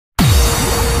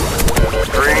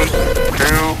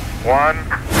1,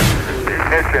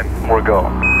 ignition, we're go.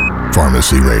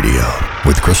 Pharma-Psy Radio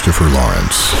with Christopher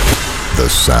Lawrence, the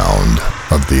sound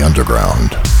of the underground.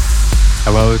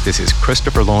 Hello, this is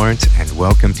Christopher Lawrence, and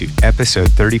welcome to episode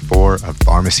 34 of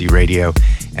Pharma-Psy Radio.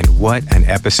 And what an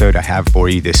episode I have for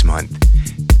you this month.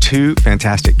 2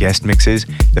 fantastic guest mixes.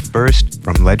 The first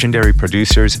from legendary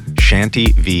producers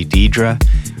Shanti v. Deedrah,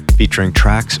 featuring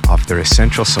tracks off their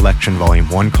Essential Selection Volume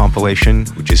 1 compilation,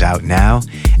 which is out now,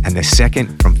 and the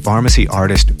second from Pharma-Psy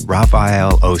artist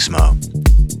Rafael Osmo.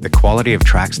 The quality of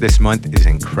tracks this month is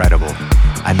incredible.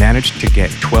 I managed to get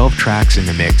 12 tracks in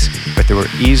the mix, but there were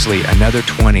easily another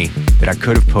 20 that I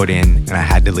could have put in and I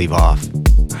had to leave off.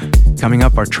 Coming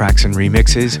up are tracks and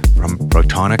remixes from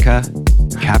Protonica,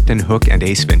 Captain Hook and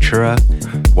Ace Ventura,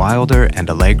 Wilder and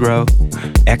Alegro,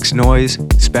 X-Noize,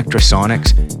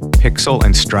 Spectrasonics, Pixel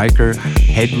and Stryker,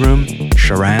 Headroom,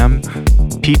 Sharam,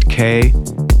 Pete K,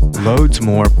 loads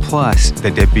more, plus the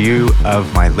debut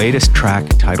of my latest track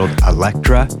titled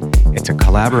Electra. It's a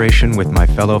collaboration with my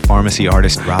fellow Pharma-Psy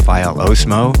artist Rafael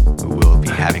Osmo, who will be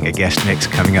having a guest mix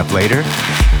coming up later,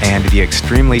 and the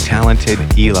extremely talented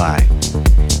Ilai.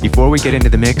 Before we get into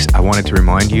the mix, I wanted to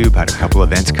remind you about a couple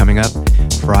events coming up.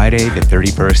 Friday, the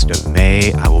 31st of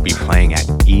May, I will be playing at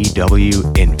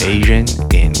Invazion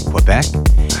in Quebec.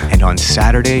 And on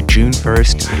Saturday, June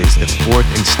 1st, it is the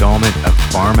 4th installment of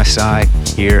Pharma-Psy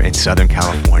here in Southern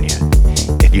California.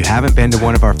 If you haven't been to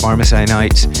one of our Pharma-Psy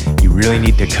nights, you really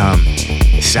need to come.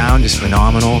 The sound is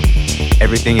phenomenal.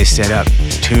 Everything is set up,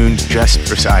 tuned just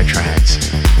for psytrance.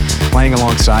 Playing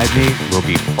alongside me will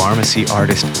be Pharma-Psy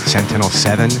artist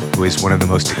Sentinel7, who is one of the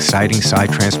most exciting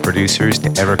psytrance producers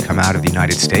to ever come out of the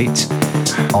United States.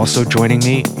 Also joining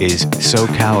me is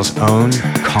SoCal's own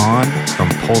Khan from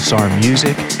Pulsar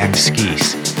Music and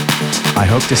Skis. I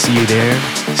hope to see you there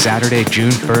Saturday,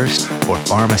 June 1st for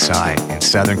Pharma-Psy in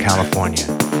Southern California.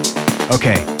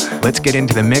 Okay, let's get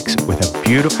into the mix with a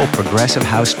beautiful progressive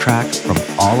house track from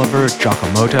Olivier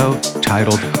Giacomotto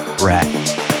titled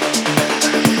Breath.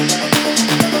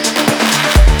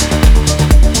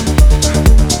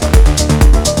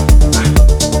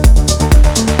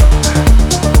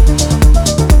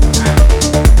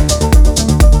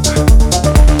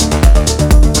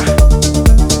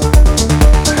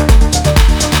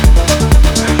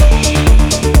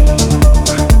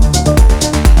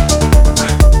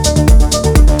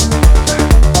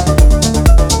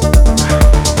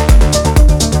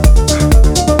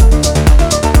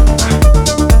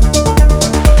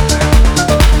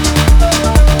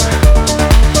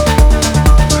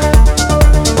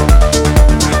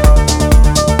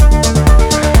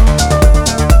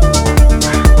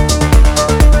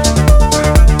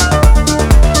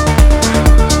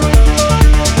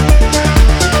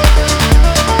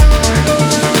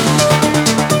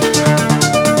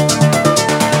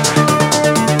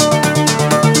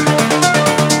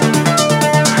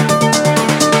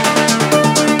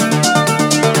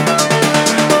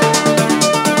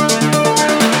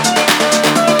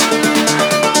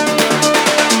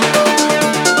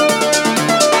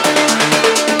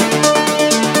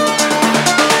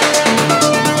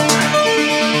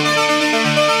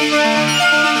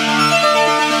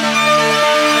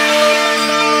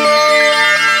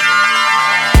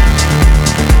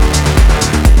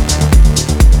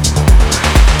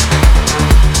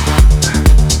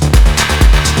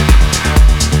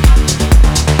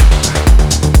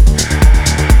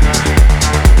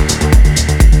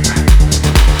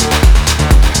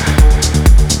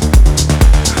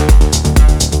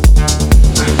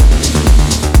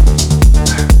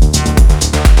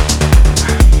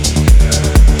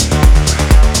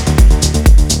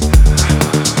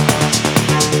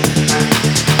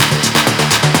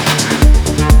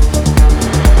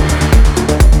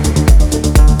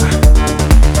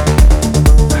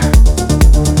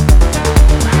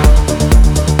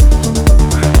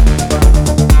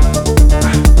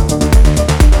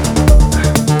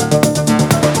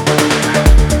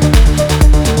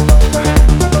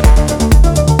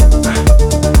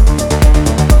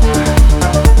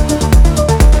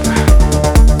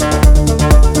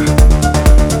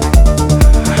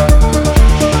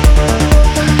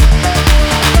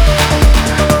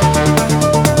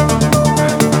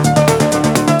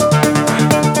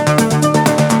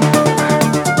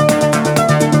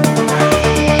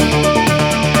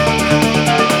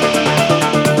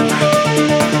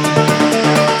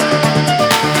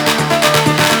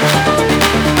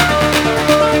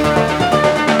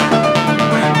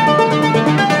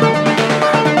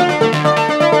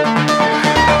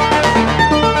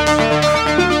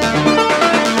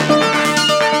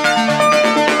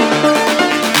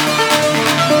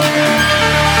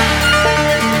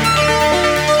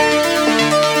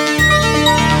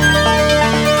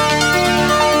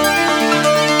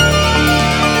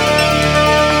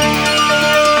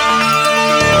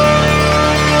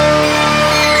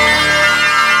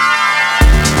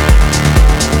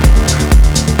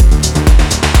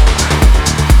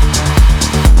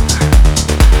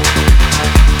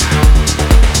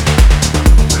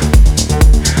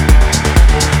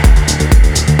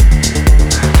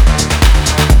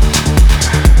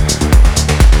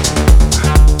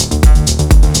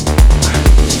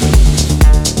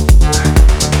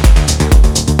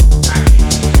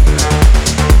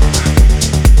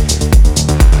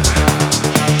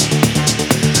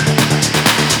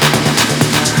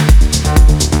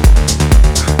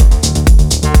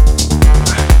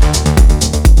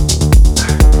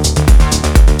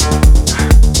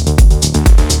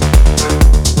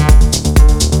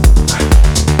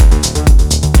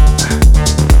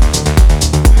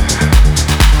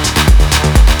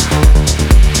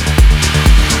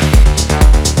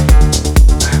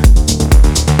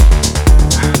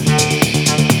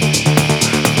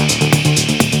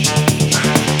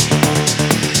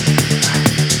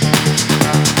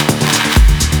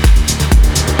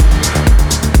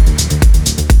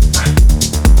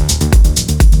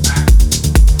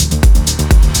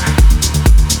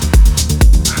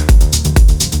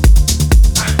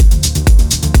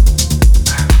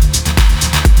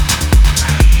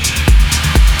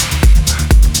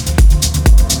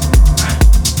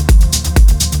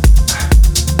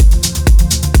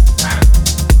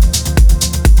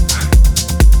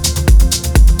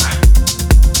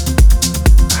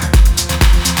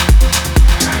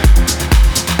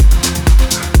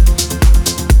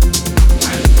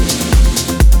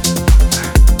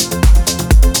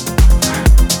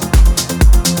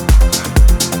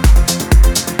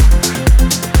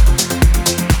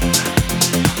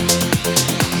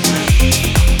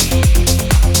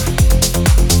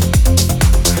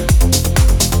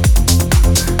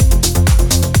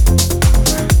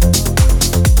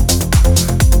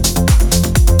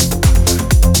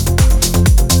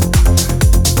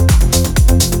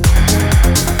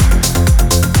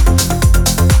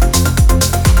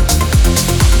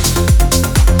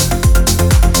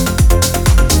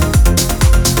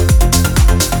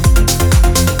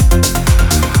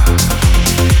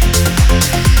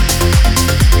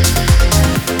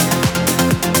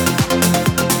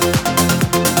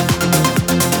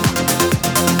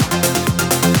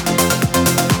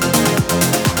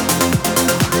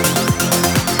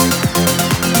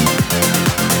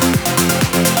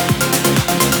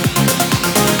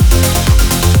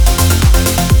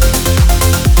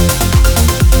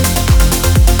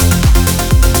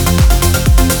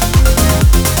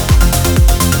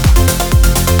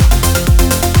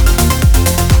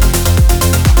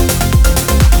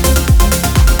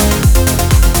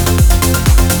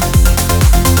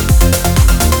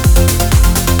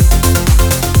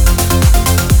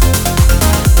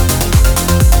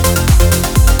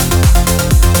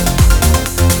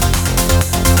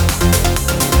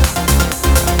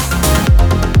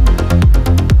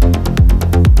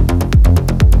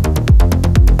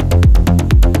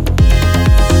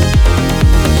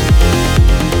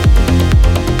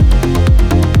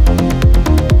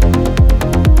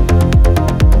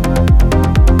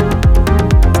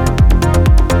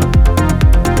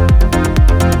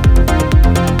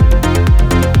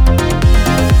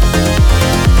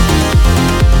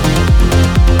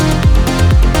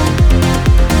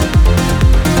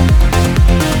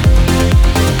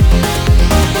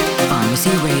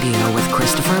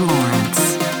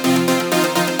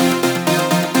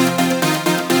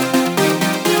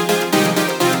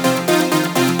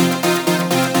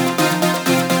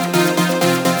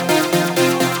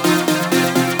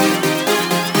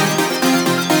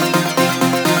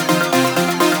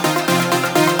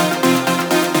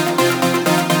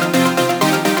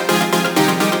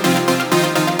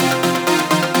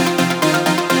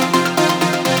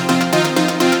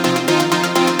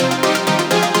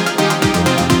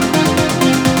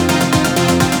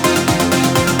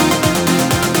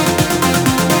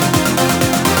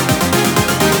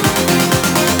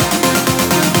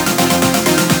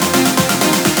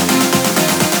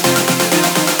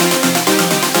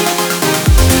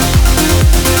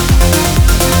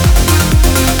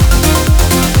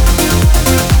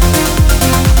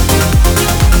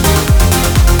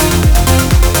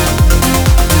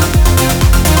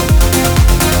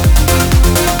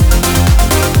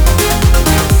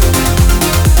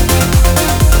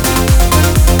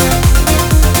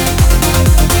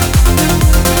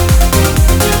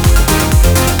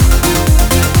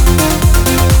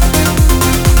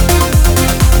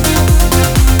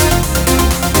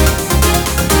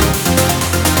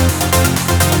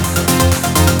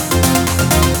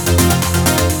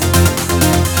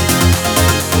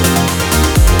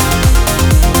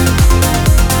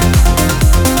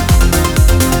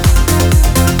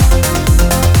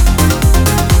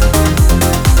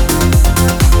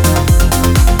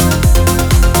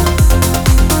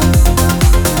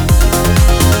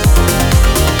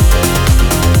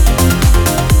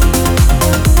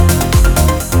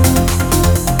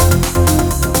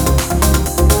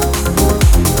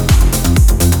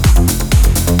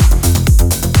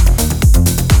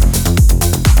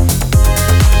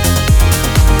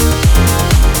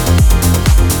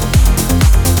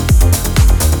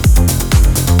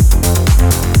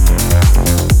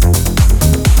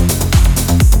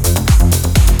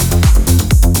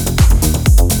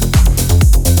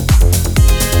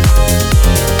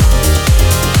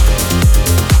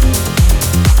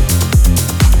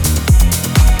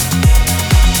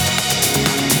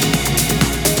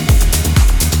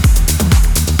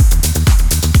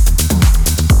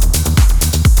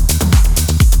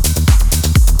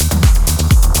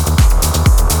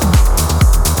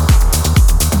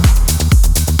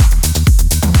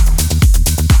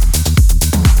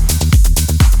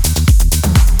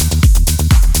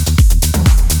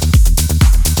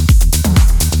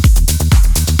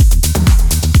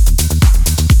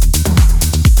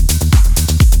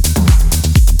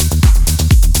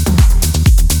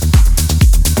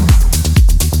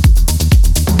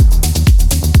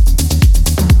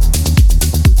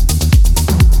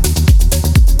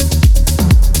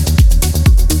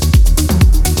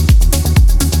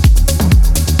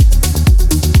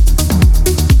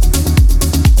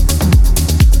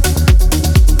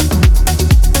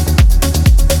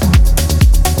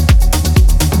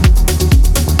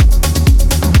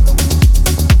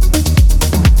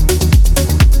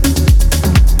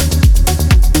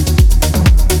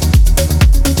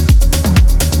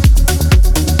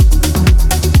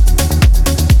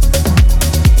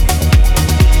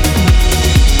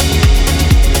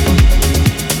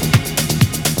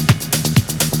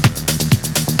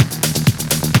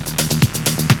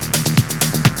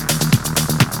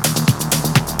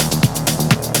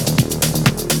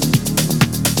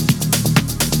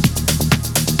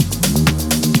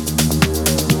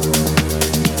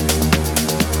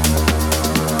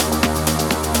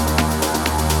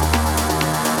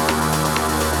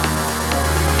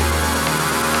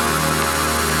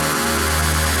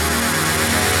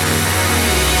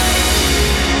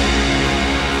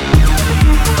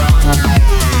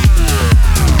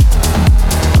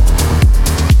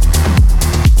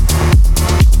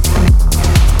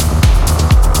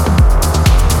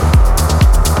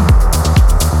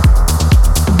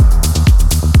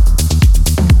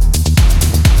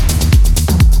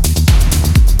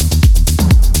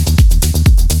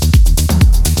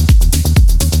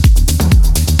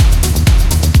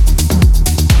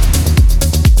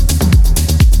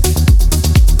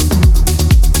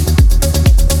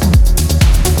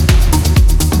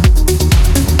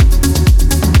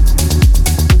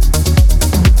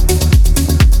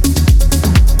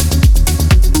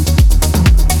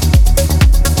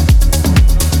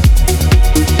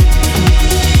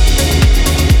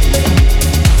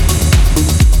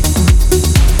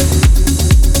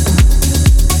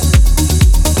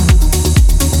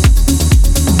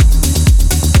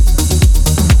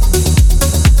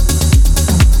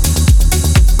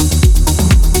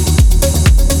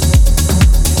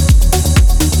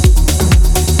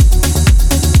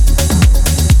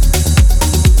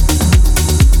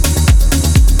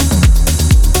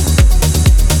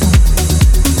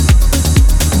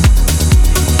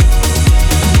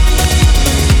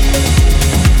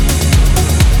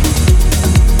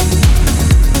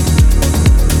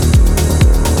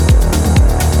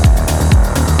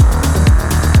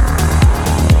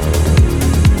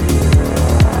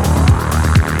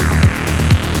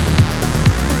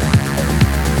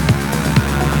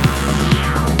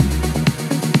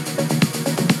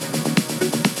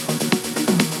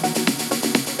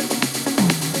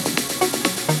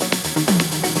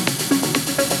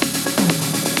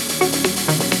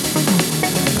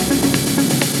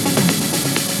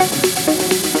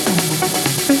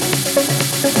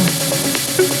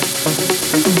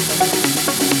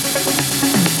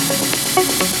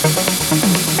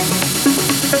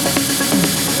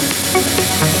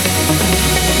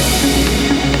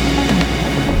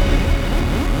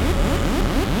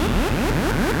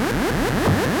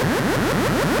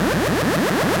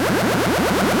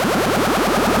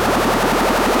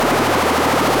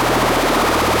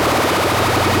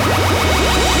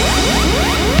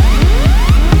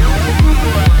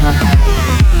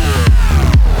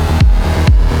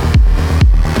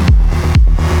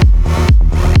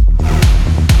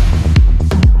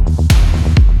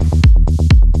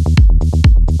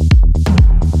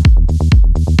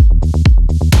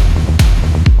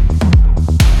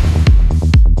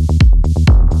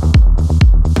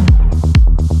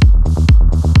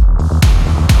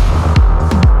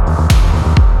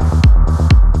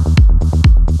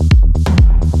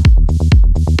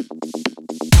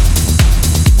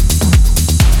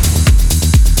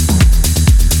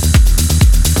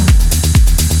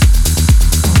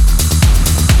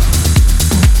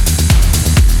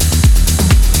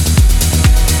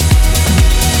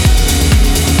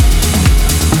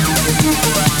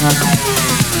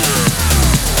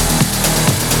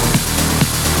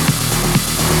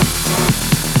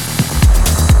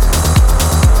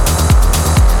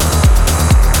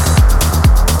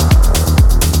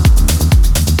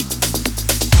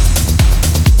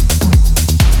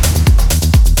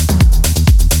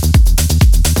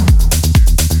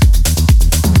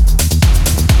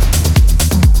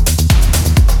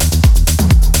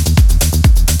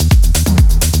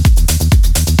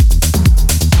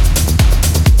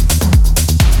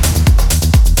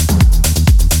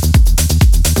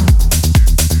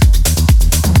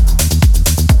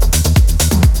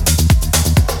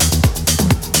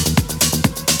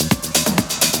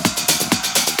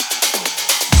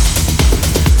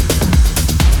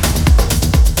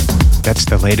 That's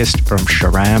the latest from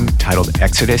Sharam, titled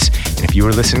Exodus. And if you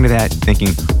were listening to that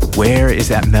thinking, where is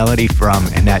that melody from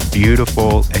and that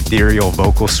beautiful ethereal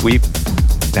vocal sweep,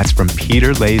 that's from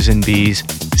Peter Lazenby's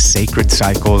Sacred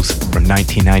Cycles from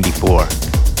 1994.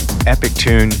 Epic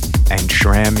tune, and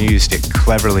Sharam used it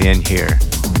cleverly in here,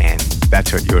 and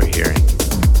that's what you're hearing.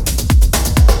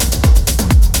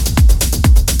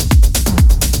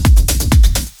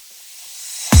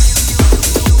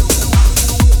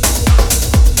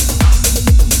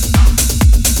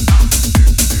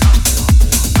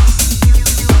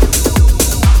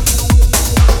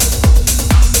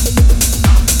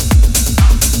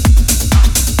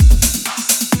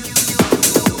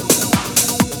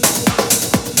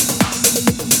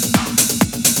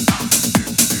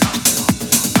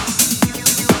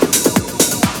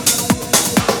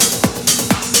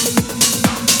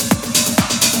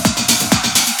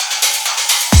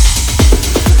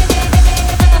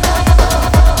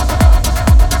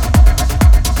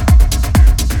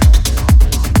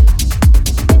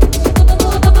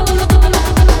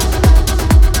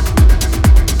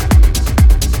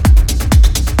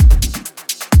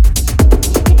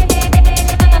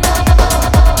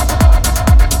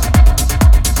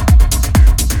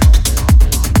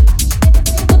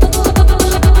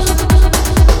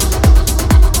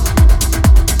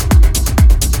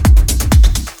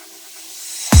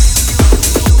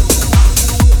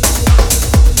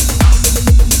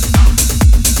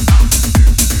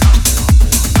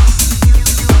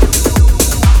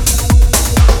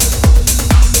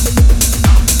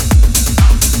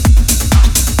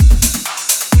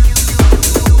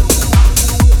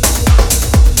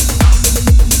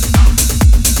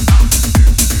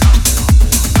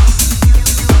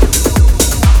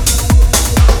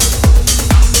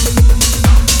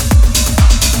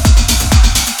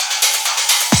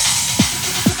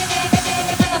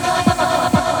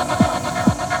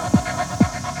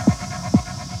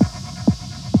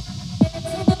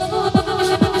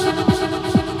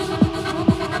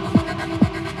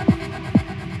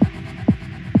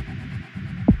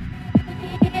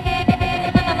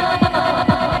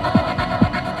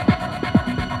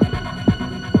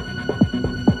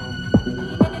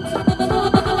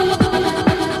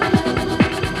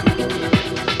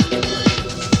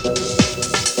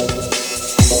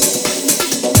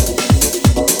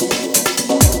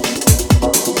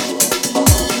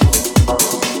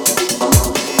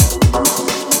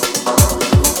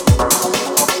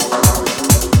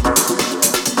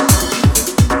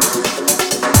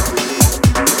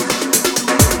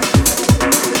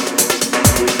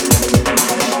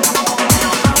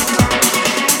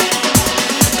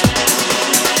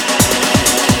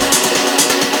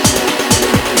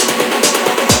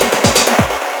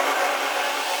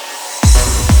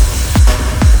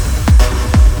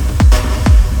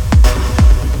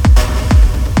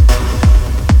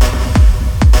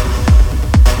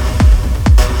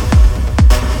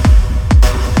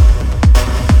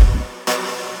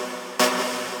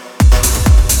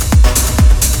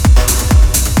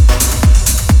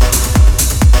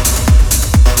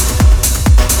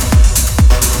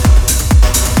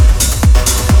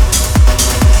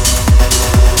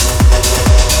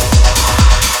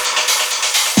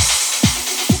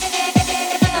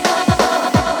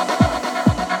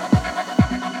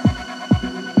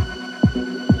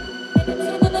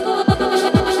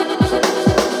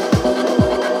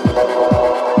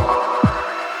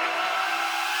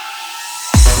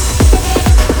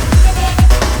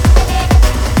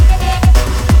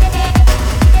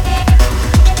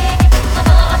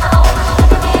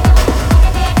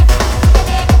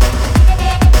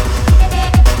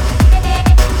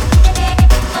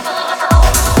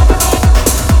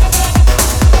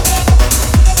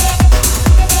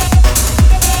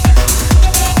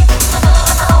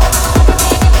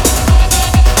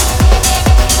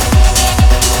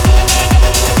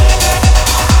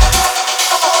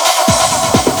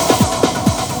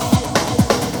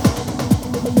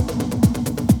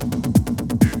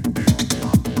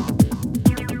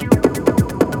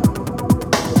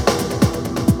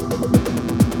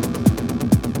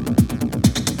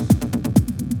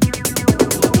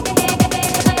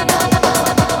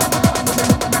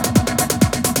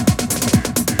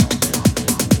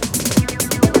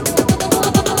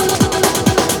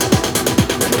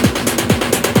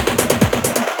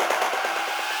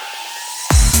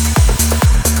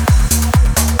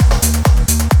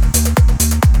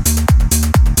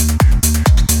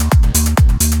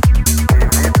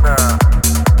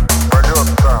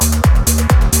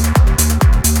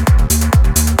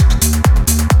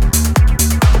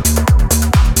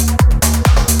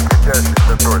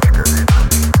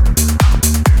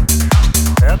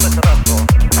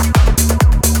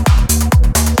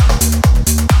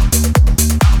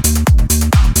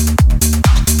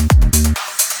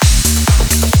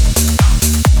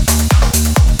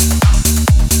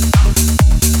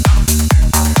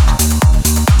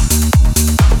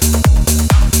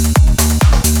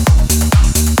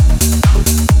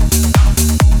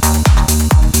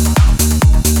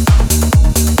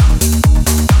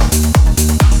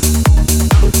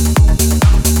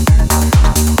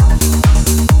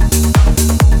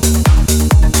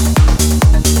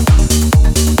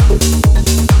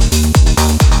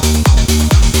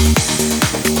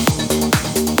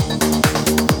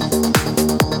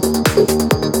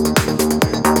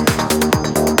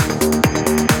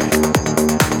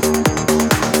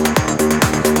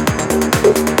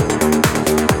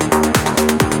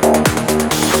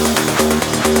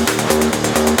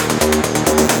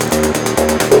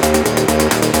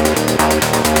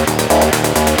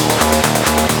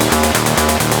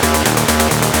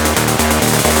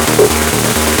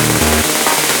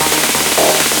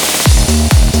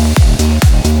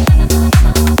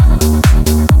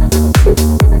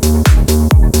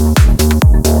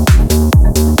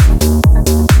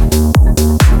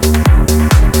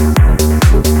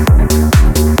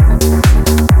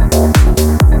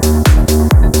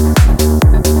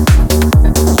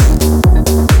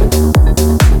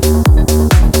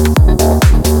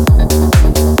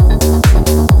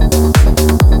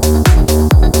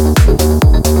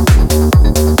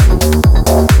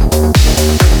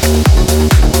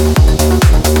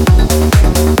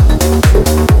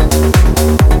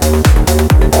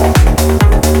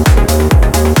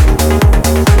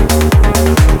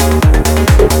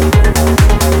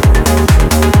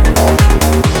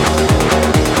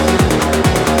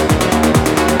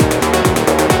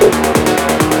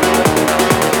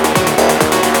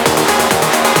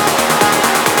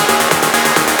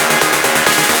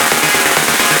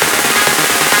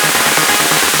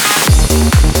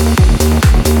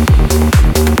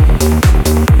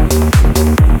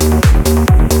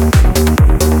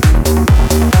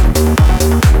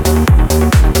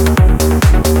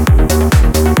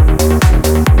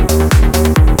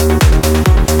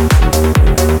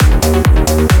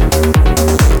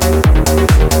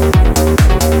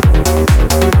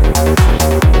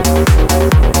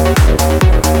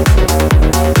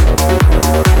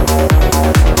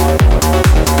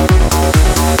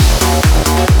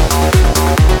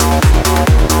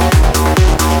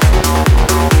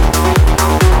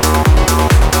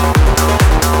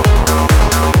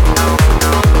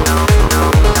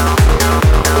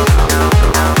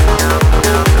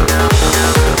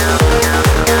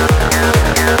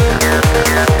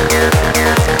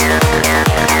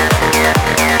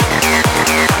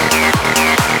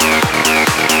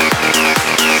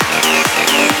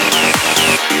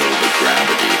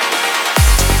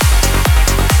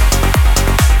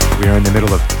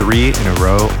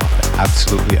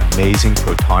 amazing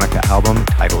Protonica album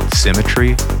titled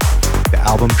Symmetry. The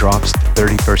album drops the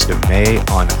 31st of May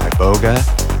on Iboga,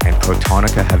 and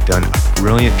Protonica have done a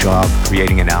brilliant job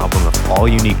creating an album of all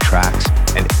unique tracks,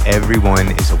 and everyone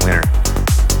is a winner.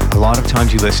 A lot of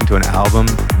times you listen to an album,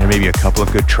 and there may be a couple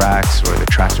of good tracks, or the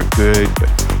tracks are good, but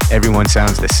everyone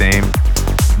sounds the same.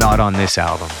 Not on this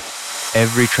album.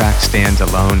 Every track stands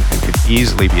alone and could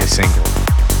easily be a single.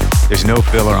 There's no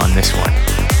filler on this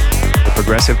one. The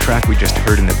progressive track we just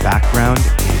heard in the background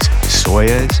is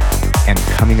Sojuz, and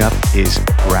coming up is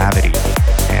Gravity.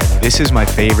 And this is my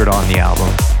favorite on the album.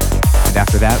 And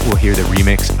after that, we'll hear the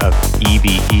remix of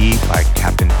E.B.E. by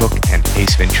Captain Hook and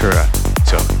Ace Ventura.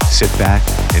 So sit back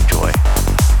and enjoy.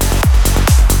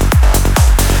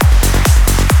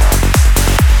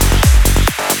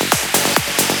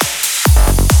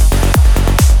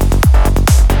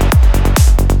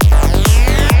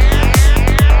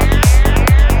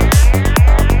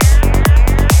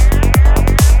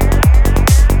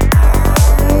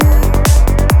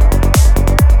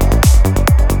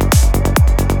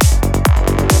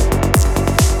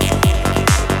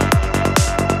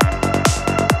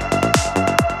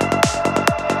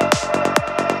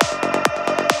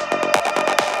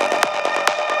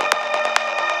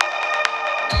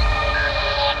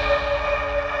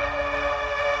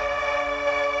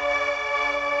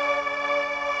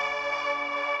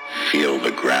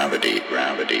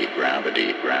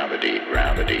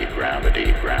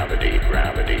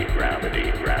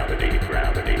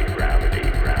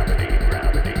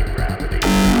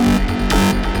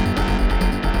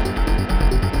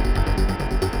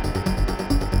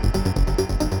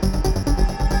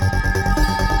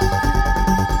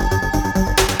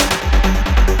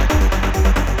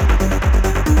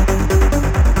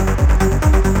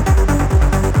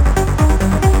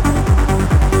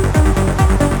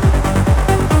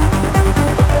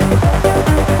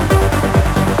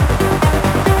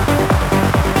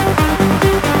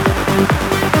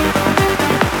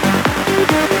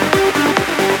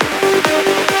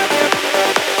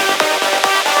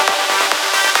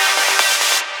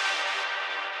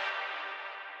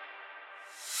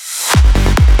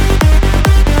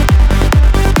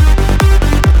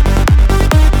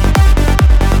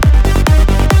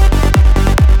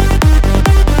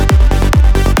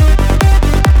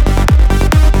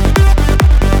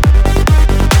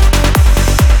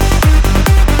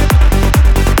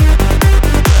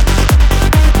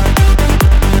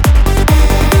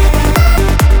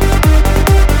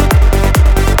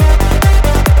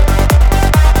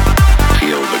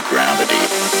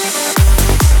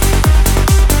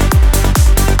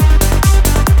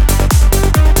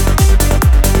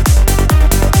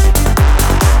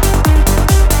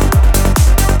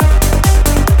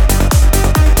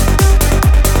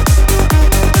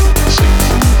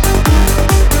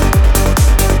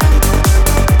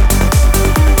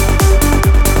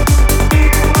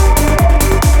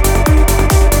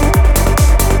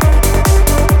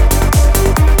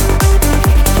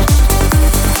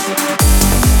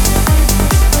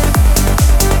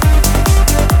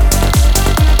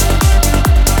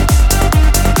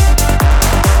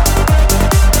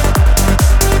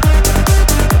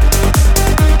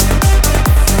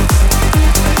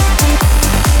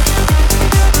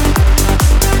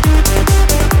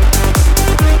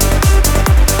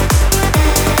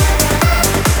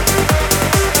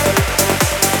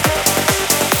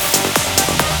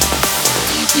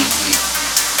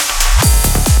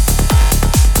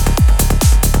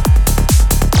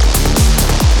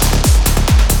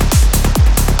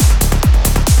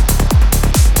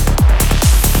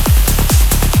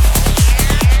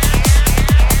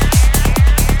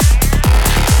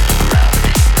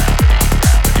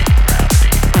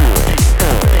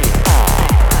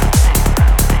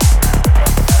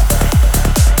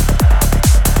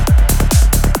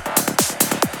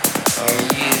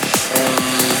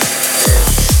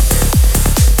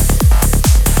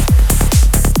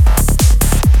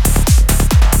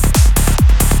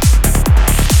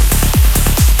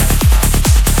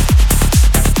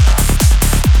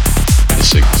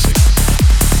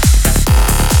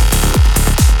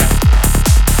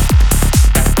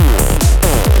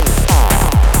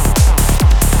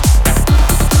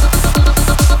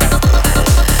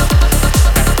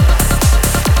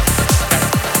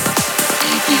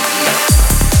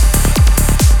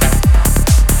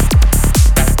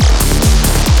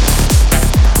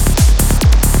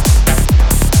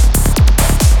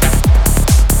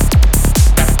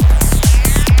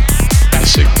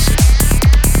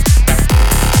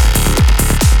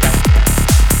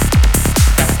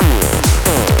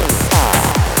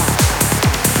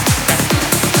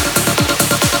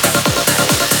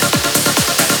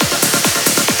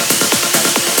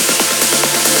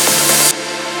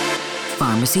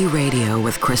 Pharma-Psy Radio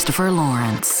with Christopher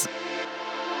Lawrence.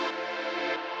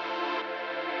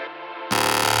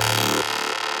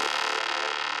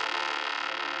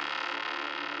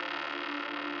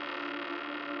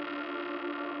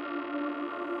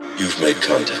 You've made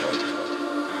contact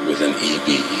with an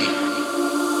E.B.E.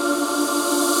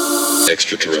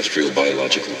 extraterrestrial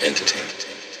biological entity.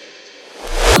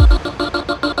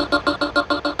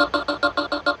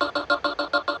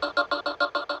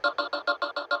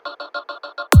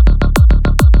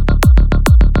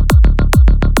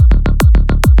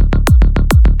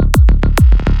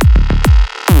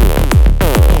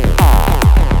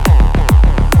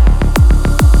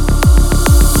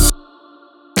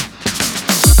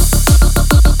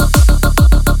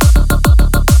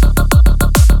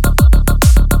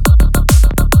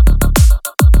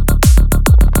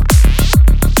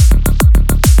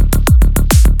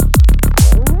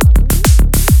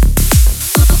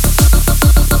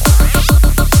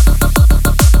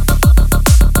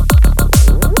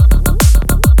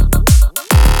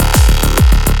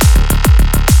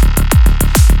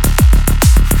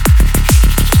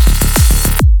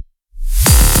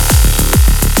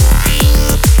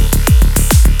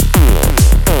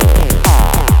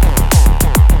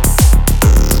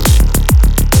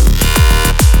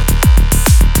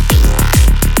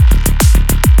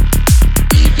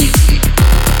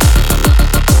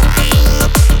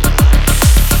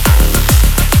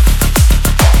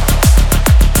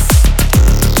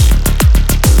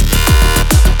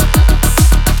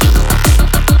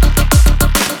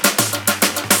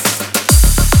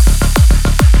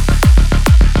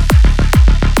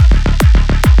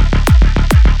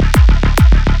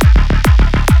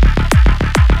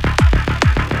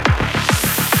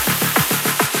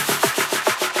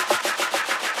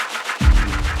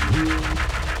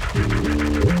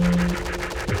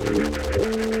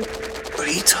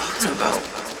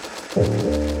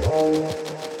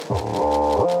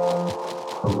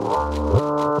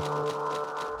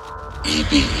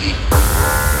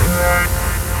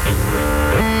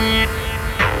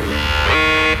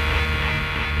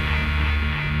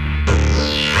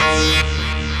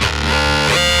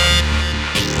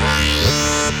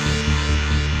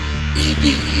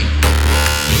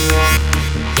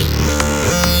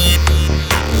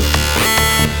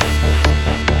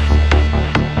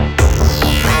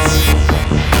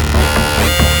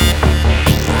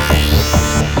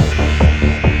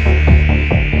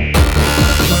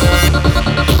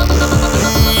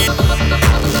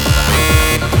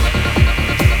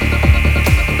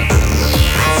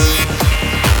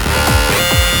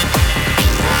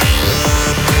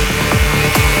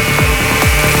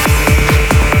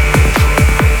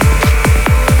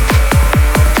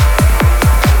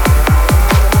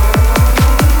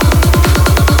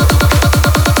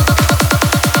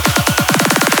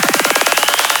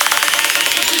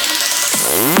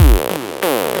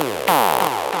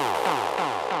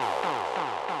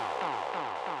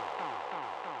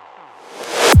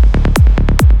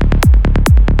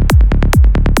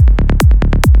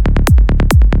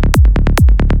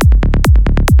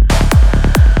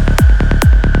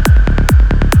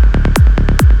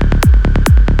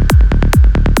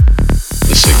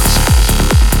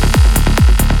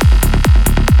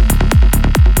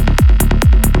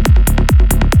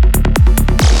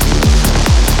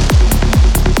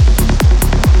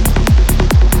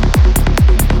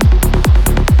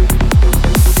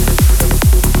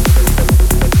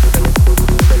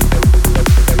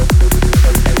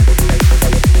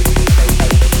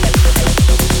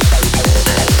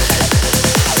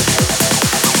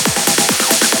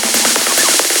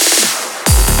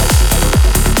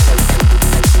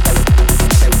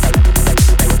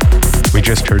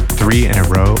 just heard 3 in a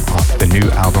row off the new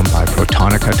album by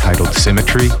Protonica titled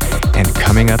Symmetry, and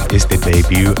coming up is the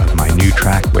debut of my new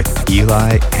track with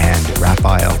Ilai and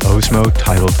Rafael Osmo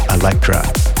titled Electra.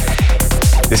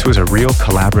 This was a real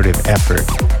collaborative effort.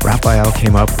 Rafael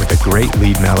came up with a great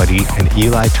lead melody and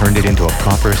Ilai turned it into a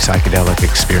proper psychedelic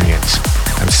experience.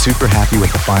 I'm super happy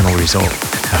with the final result.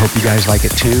 I hope you guys like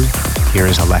it too. Here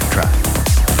is Electra.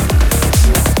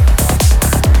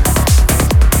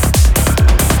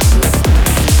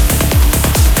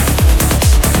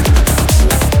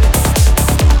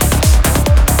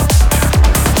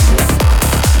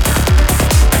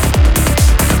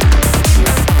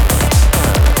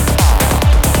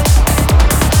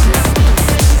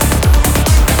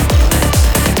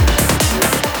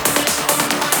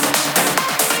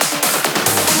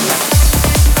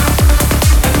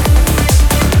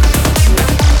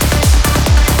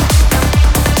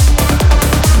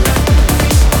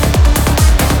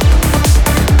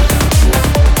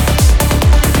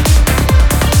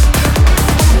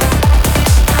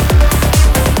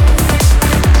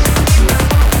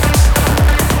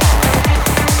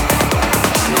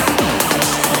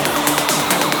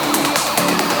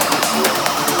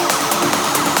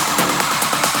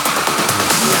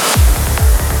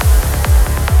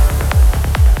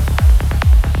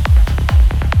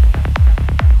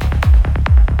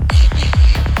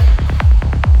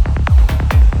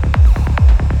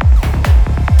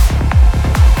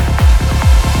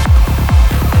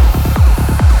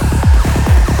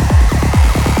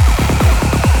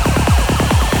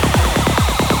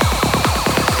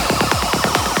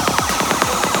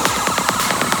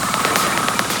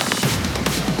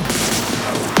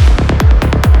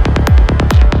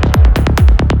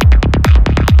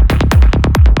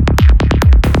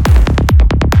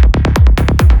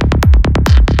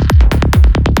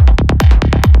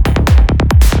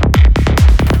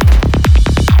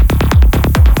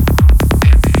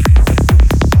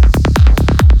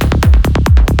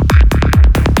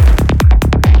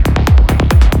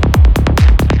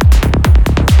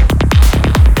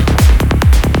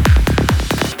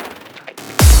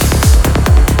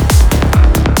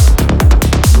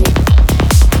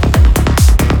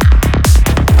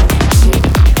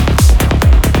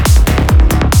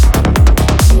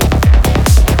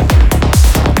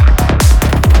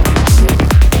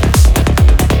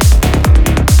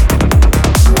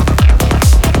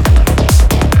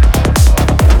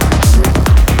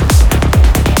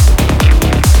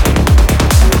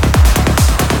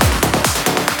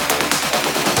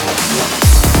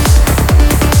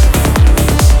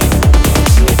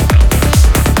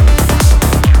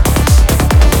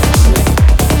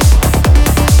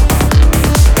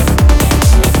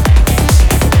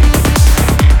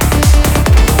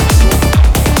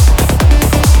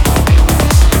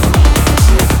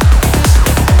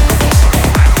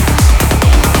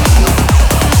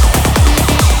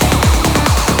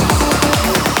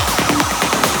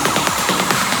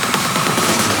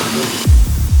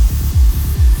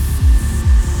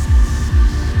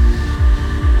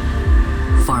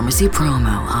 Pharma-Psy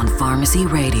promo on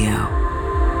Pharma-Psy Radio.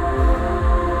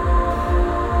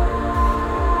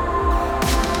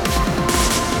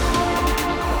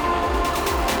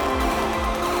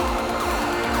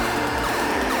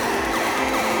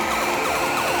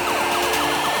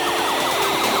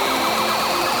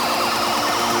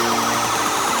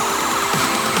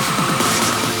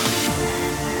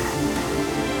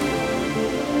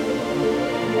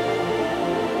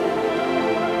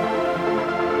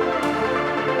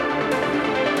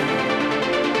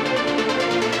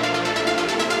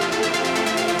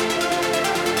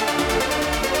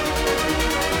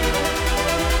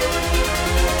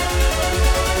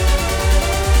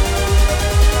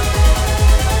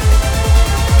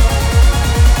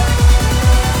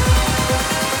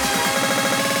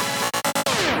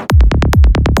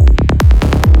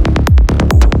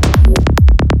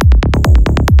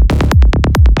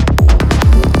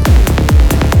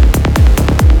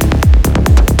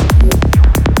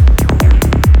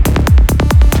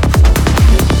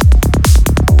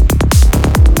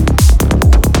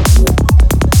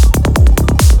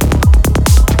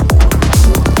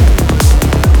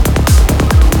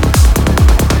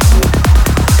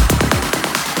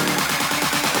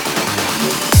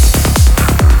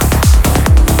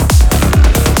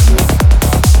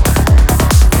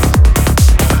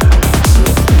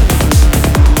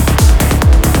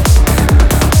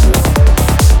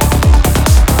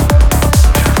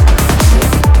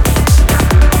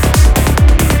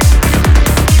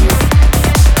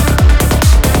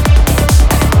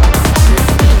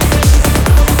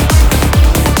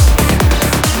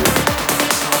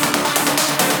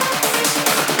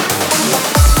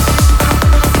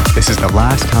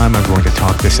 I'm going to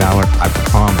talk this hour, I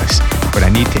promise, but I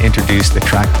need to introduce the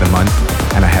track of the month,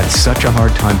 and I had such a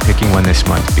hard time picking one this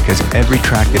month because every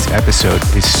track this episode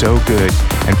is so good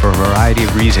and for a variety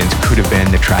of reasons could have been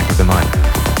the track of the month.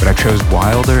 But I chose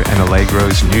Wilder and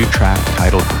Allegro's new track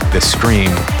titled The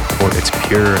Scream for its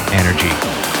pure energy.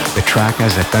 The track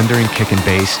has a thundering kick and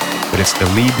bass, but it's the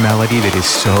lead melody that is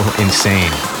so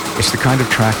insane. It's the kind of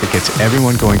track that gets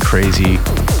everyone going crazy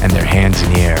and their hands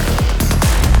in the air.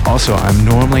 Also, I'm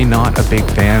normally not a big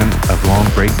fan of long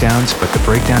breakdowns, but the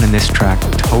breakdown in this track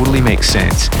totally makes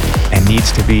sense and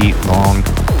needs to be long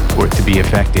for it to be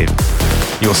effective.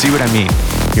 You'll see what I mean.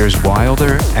 Here's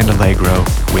Wilder and Alegro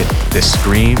with The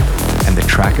Scream and the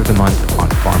track of the month on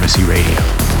Pharma-Psy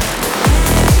Radio.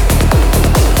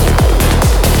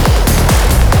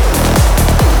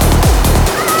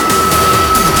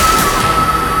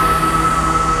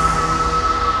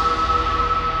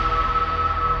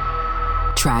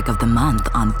 Track of the month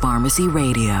on Pharma-Psy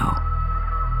Radio.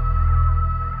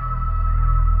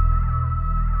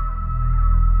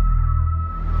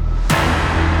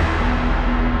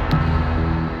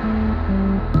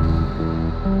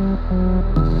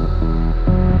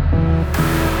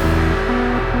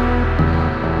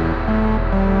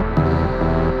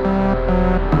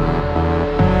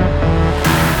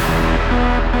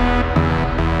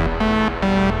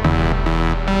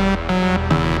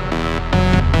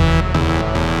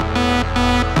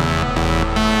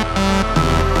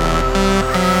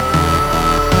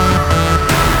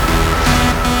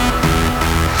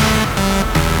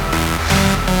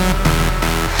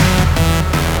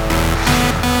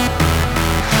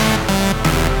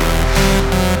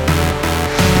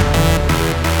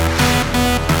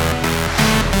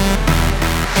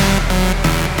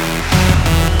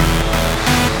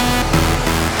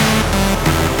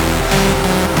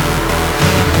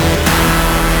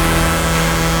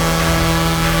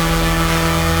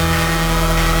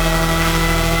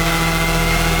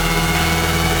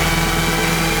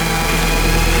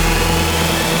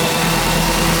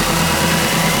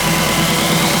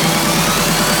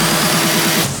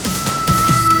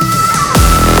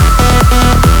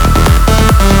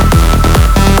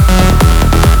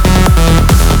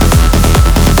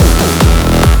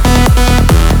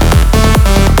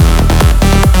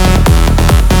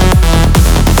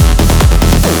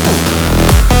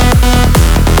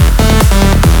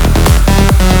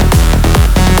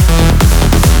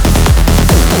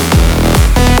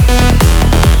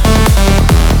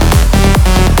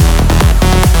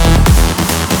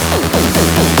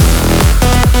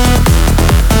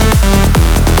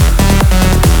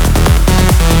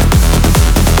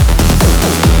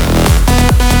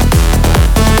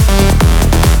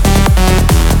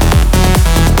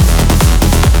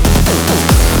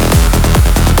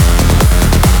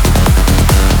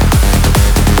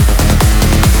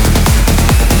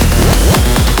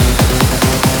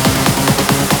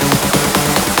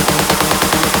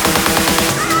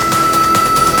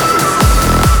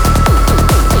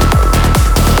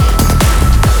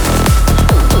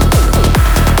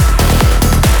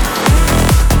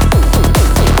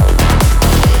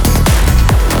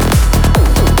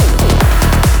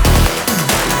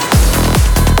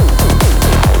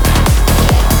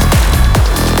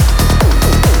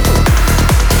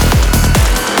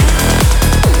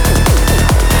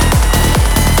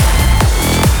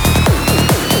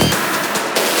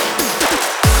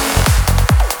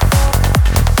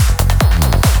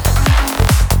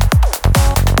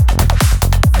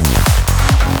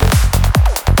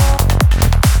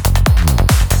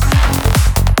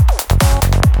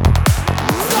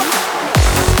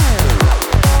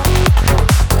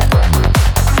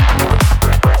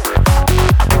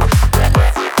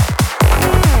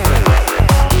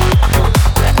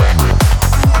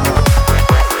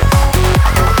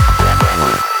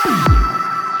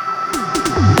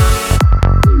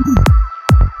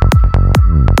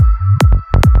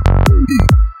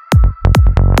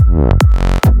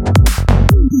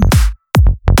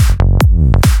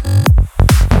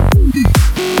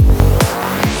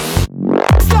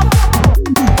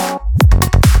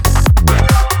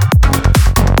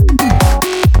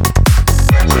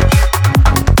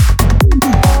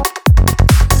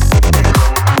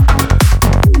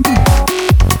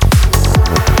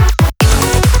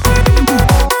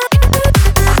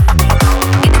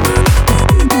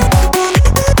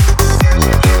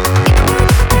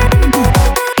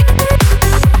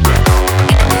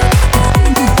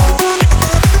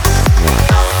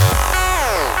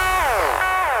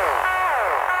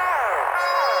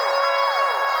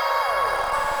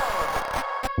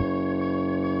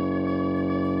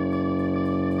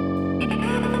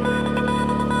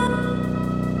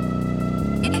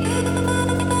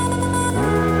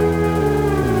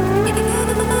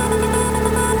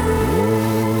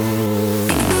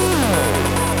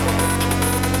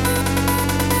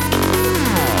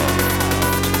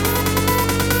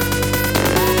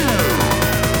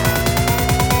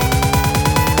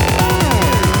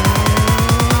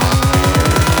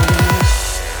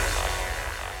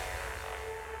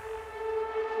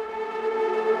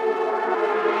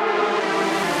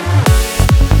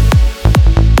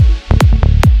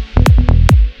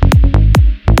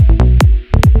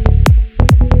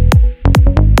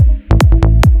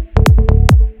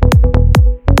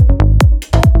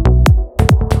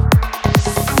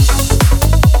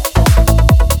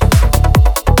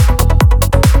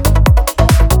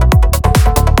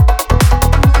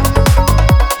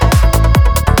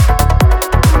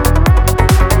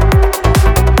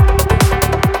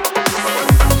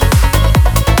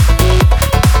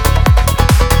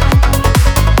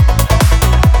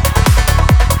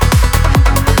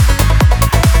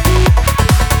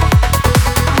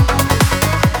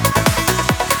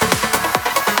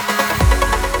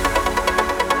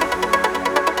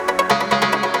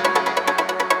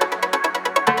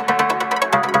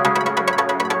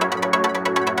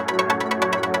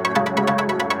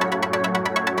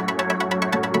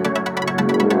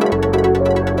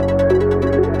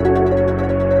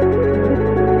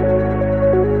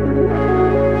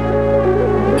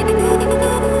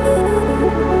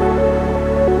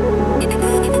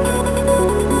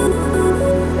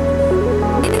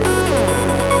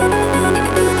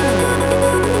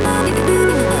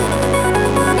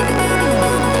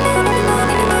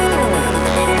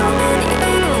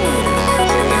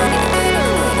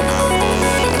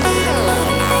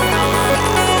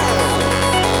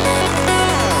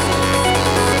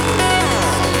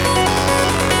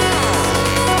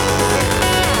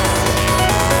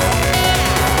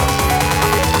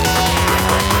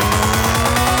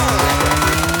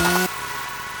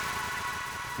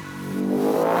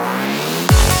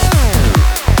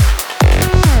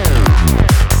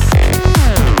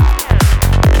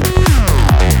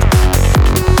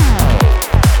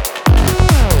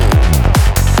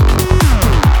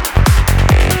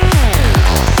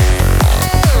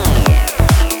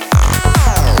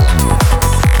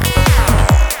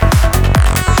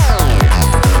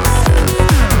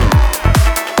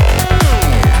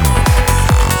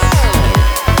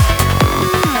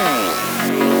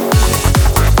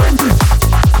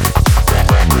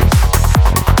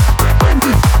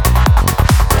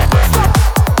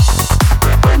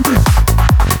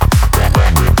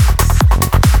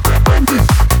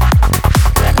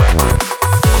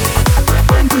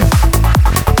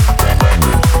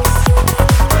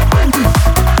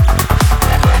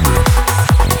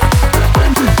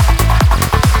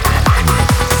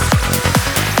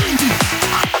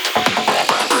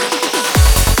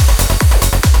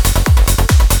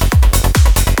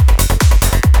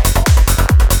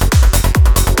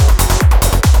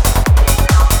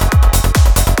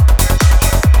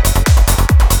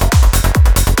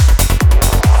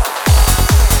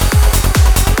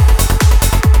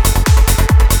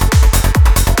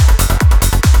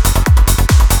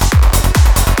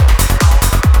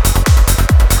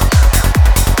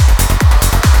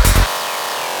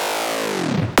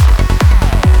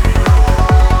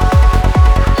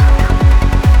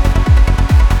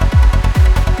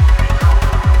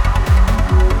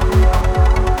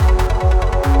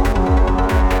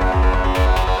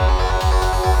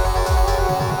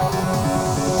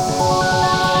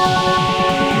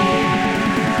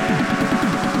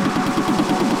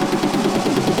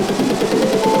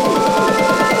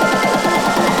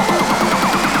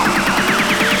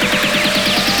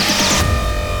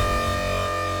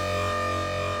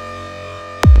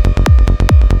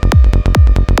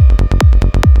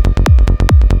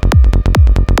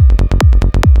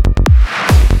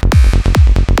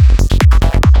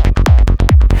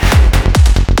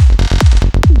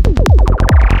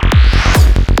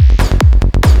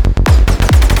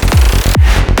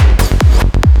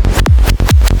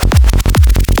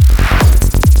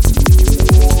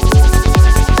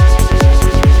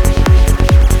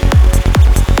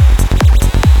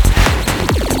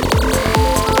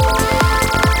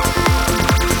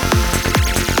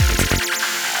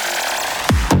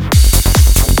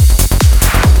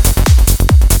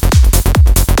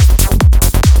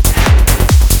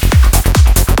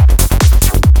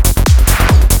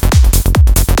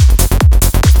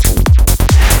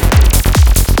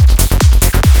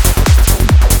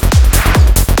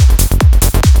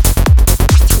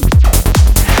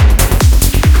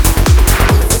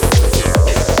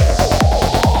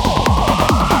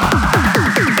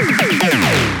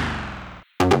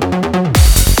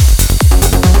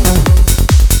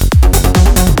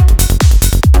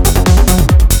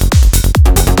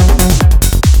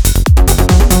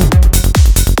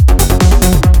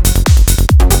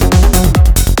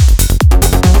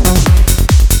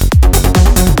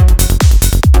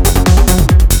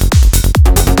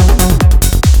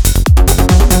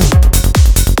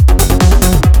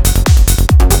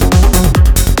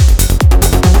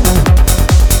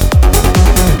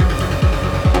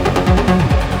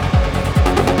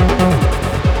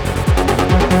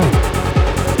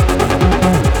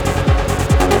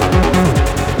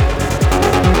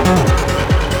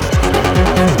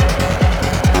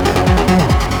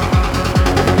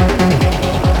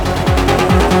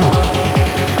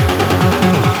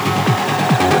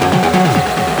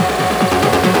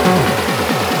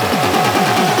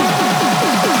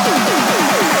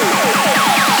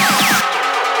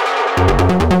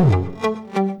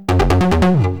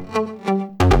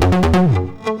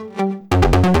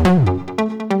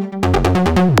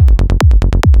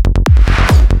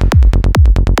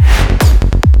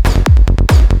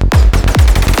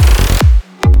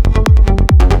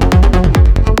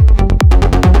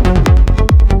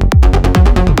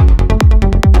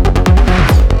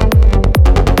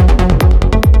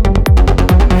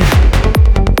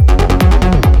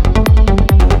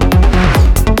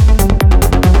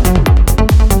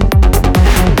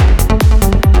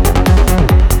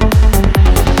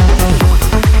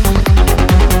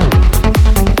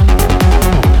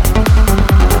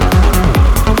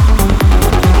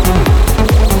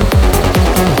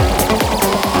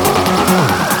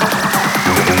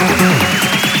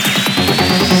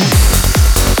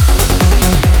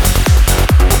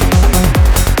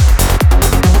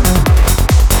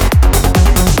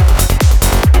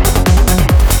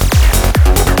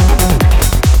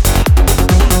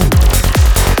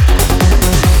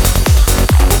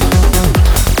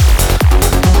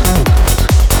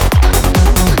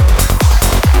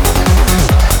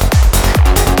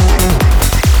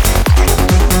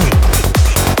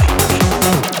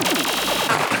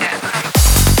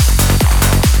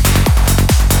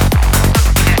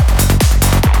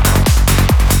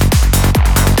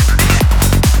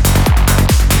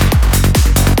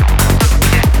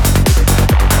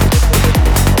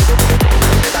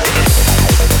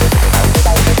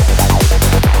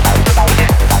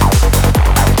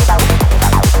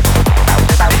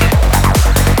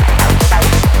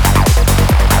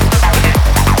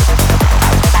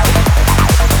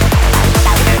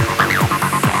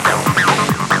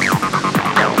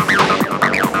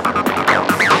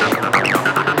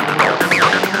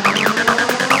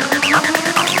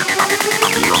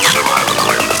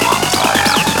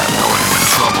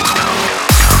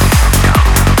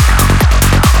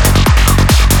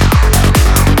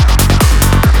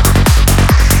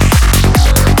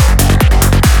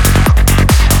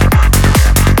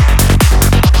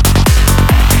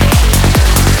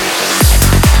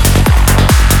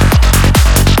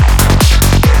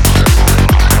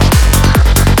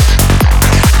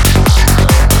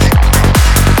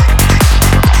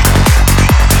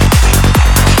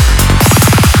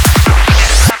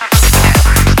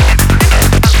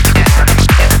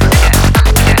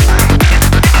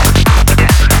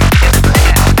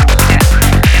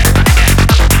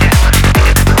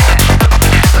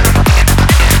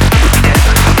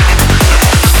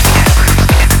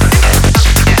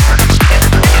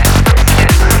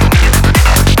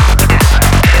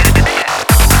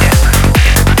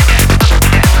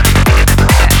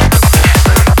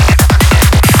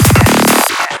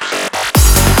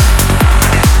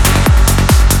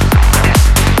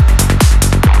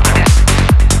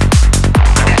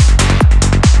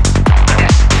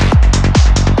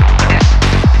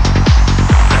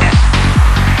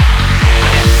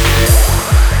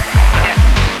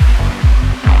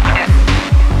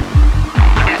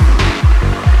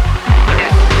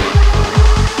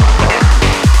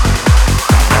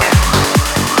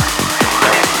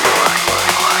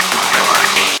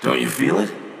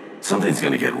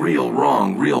 Something's gonna get real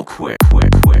wrong real quick.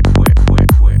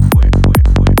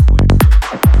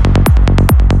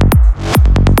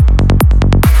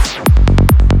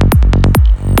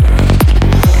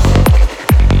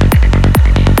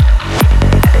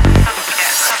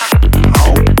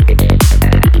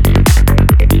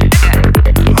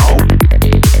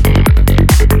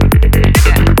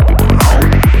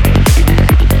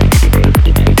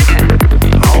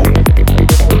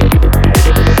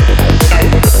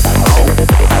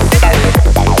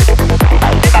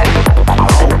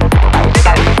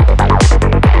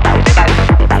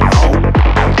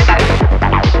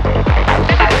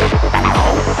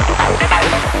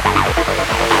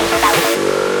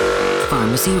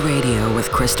 Radio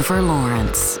with Christopher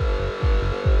Lawrence.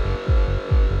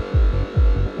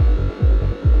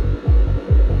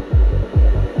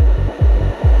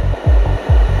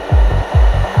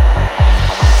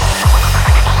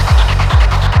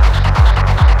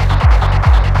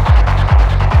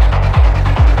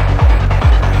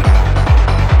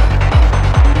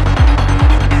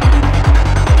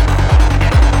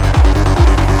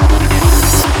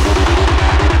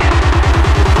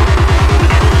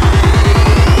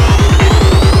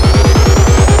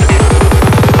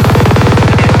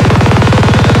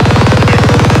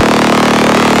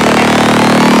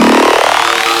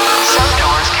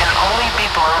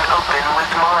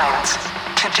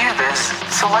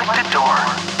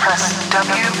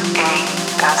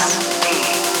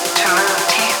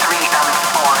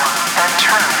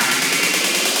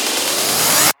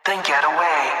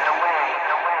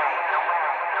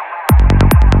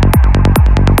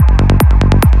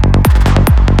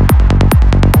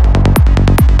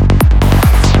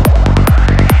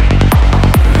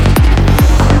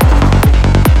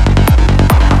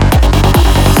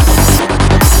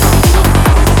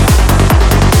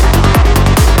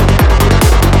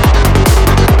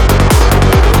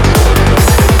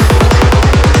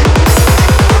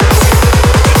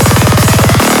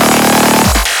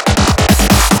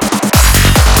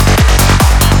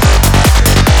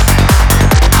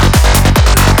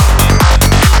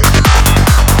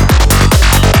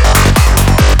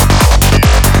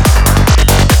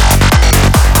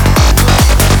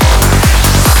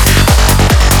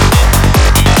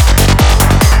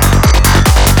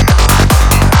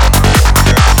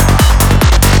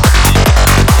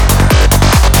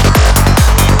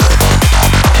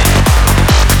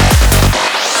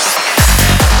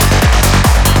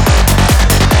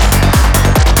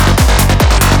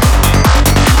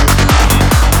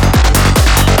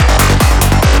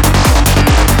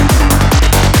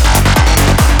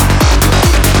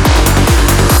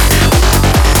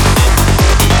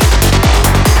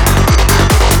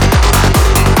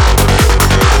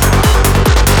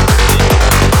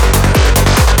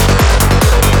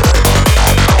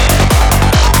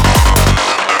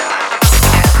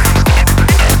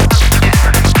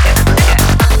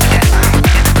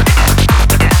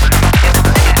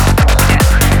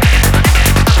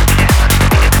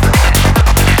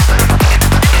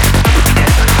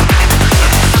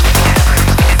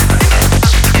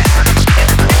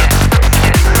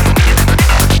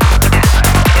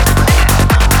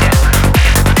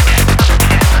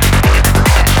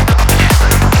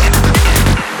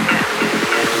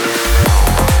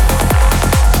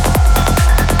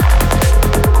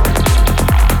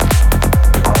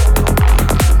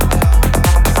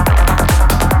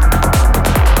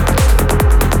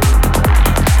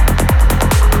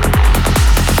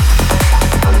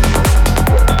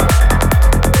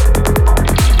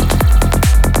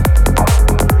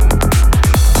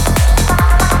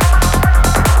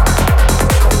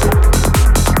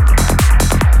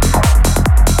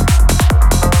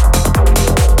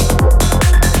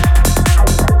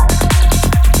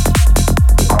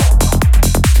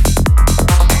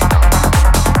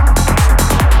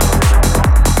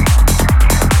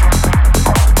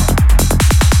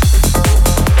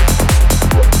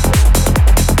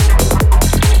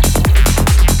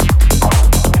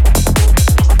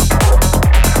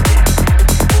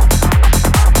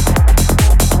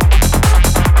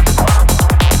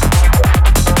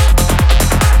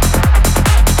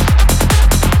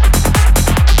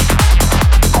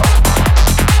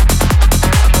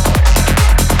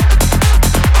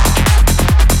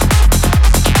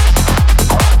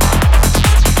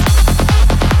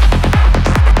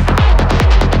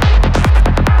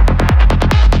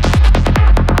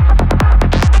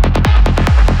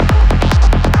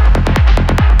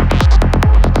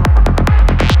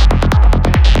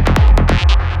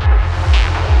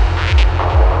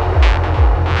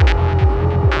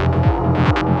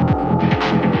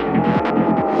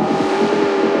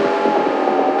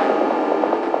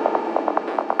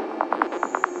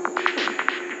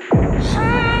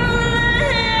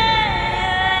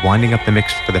 winding up the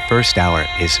mix for the first hour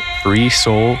is Free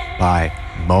Soul by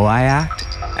Moayat.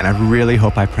 And I really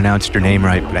hope I pronounced your name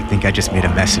right, but I think I just made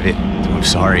a mess of it, so I'm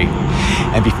sorry.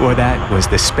 And before that was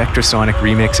the Spectrasonic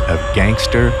remix of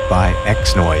Gangster by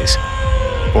X-Noize.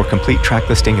 For complete track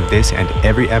listing of this and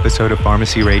every episode of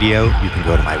Pharma-Psy Radio, you can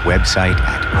go to my website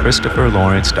at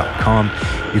christopherlawrence.com.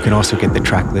 You can also get the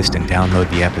track list and download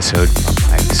the episode from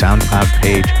my SoundCloud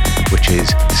page, which is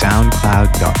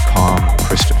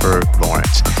soundcloud.com/Christopher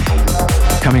Lawrence.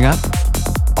 Coming up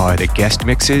are the guest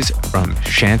mixes from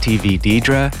Shanti v.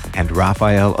 Deedrah and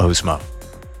Rafael Osmo.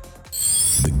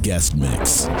 The Guest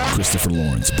Mix. Christopher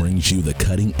Lawrence brings you the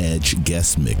cutting-edge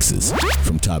guest mixes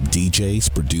from top DJs,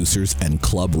 producers, and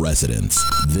club residents.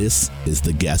 This is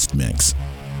The Guest Mix.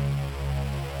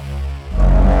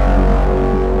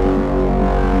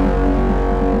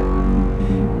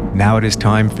 Now it is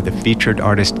time for the featured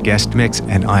artist guest mix,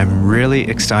 and I'm really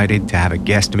excited to have a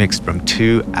guest mix from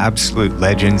two absolute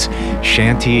legends,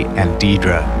 Shanti and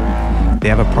Deedrah. They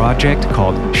have a project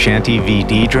called Shanti v.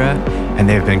 Deedrah, and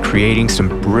they've been creating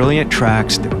some brilliant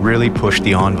tracks that really push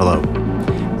the envelope.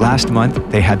 Last month,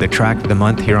 they had the track of the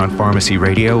month here on Pharma-Psy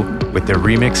Radio with their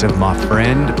remix of My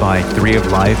Friend by Three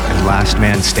of Life and Last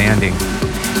Man Standing.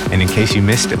 And in case you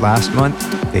missed it last month,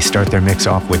 they start their mix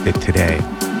off with it today.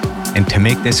 And to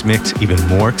make this mix even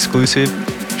more exclusive,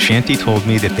 Shanti told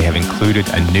me that they have included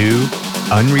a new,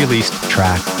 unreleased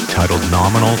track titled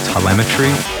Nominal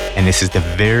Telemetry, and this is the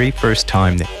very first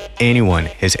time that anyone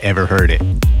has ever heard it.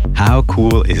 How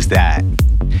cool is that?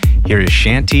 Here is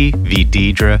Shanti v.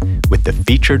 Deedrah with the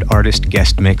featured artist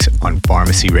guest mix on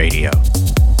Pharma-Psy Radio.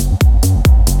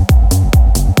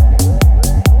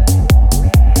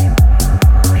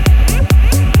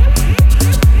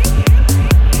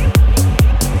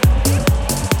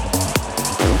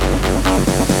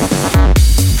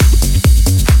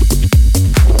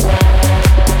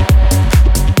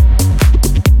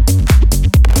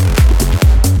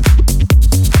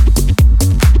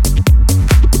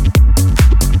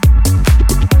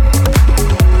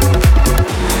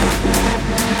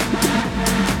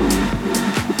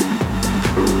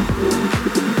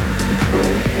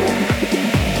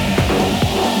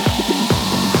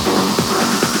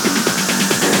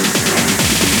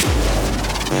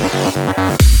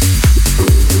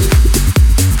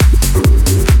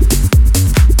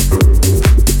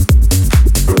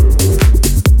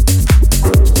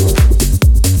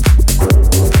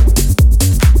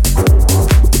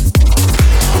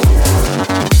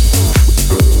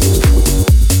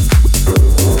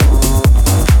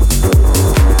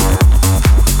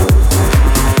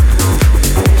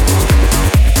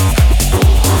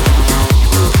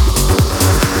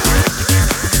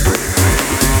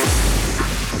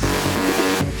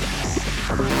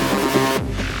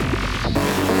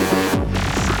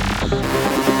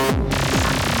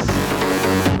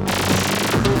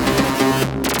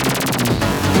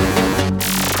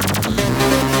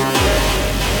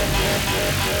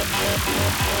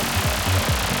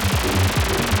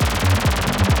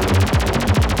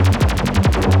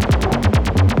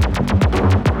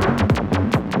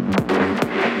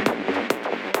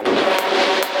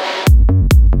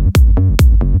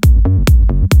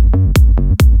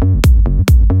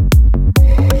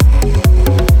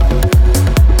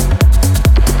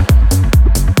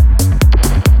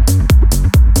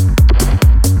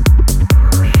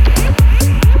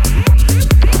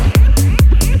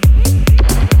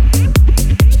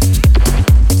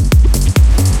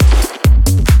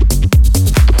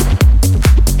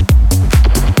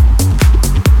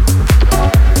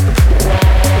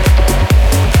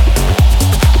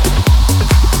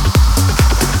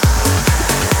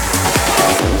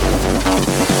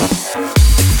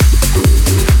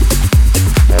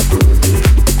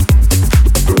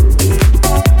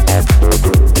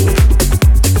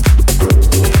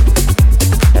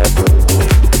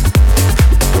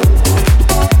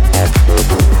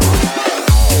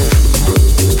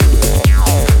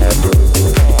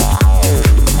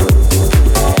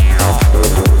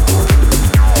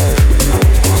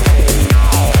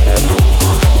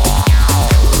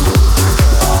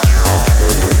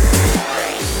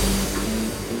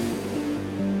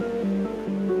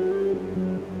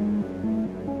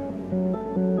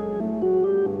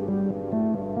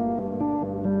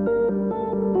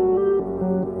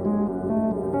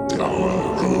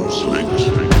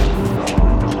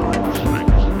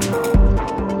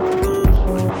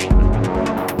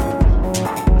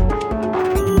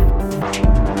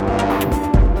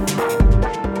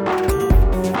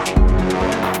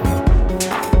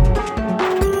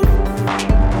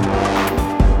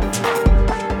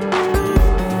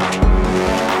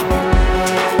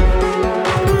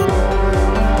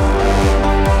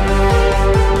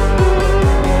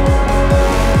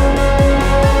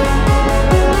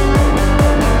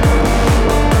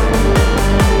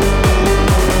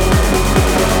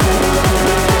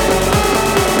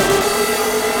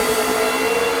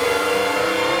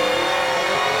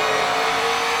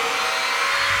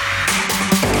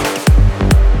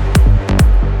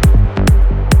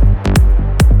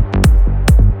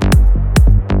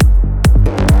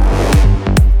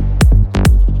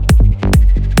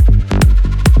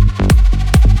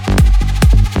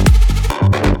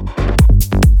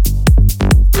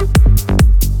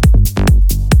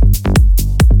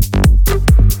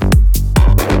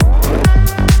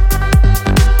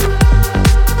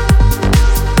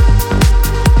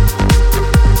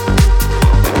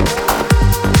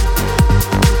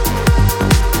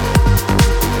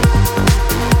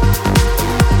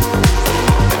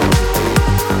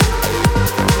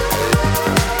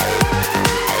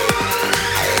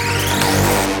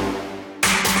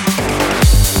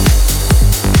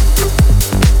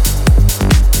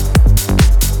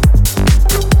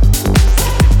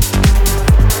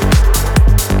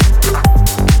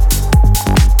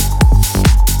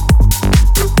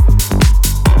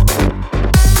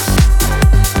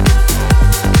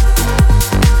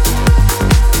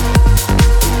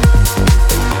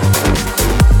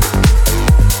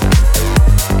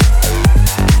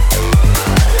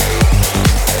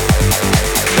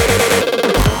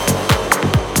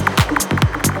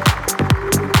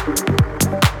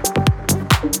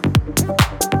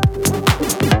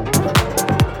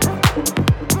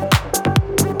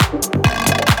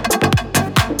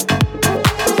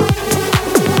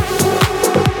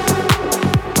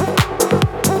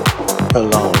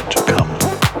 Allow it to come.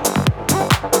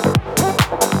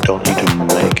 Don't need to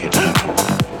make it happen.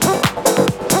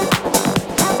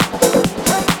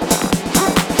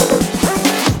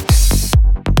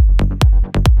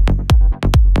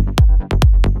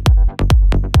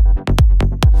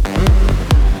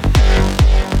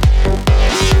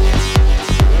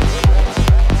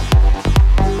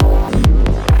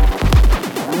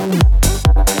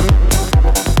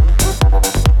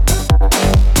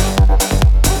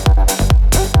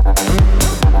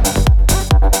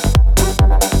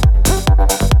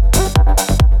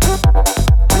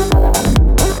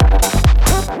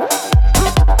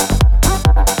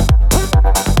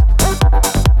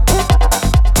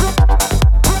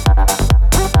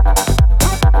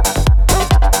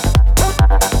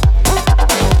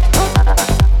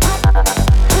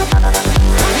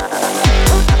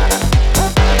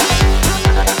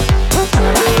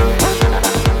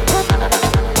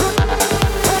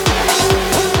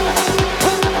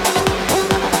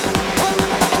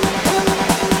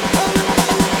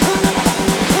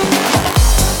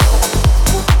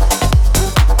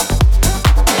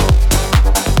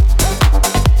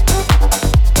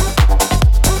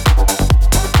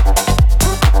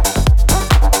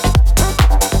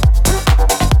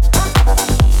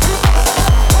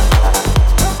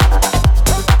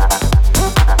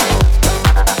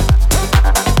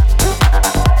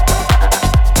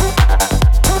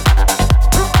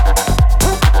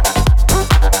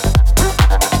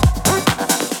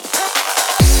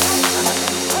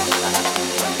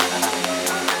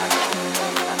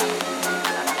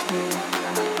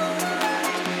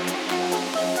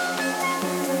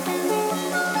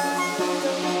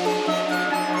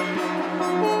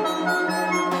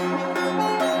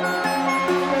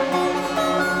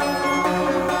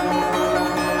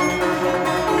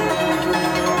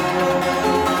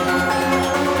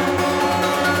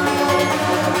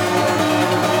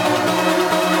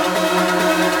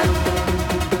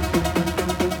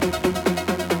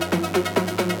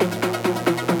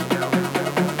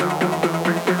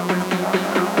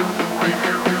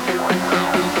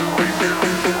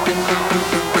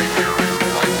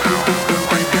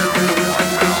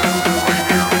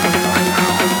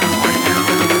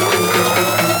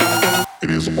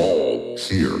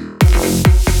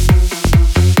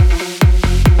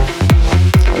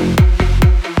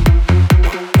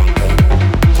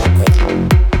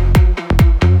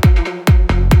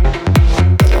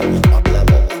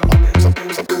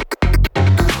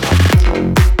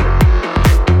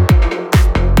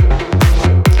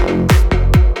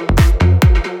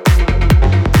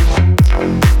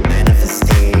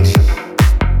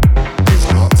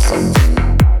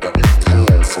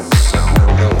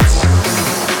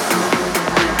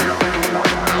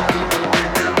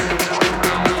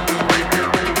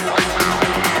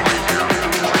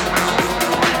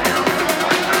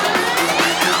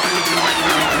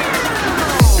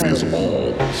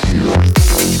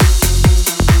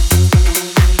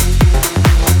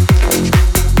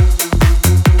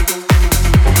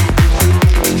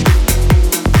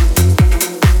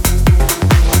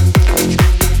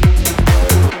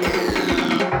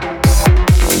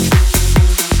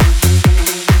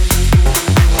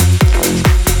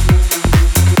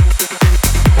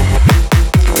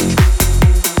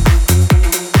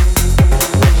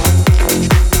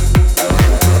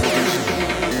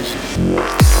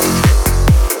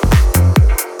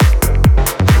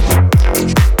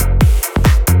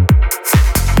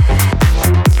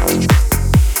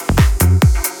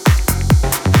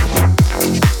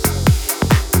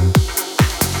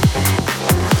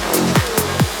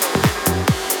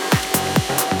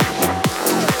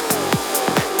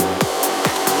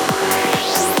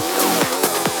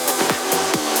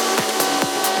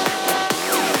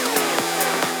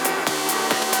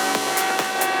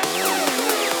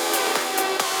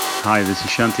 Hi, this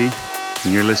is Shanti,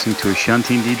 and you're listening to a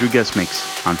Shanti and Deedrah guest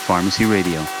mix on Pharma-Psy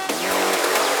Radio.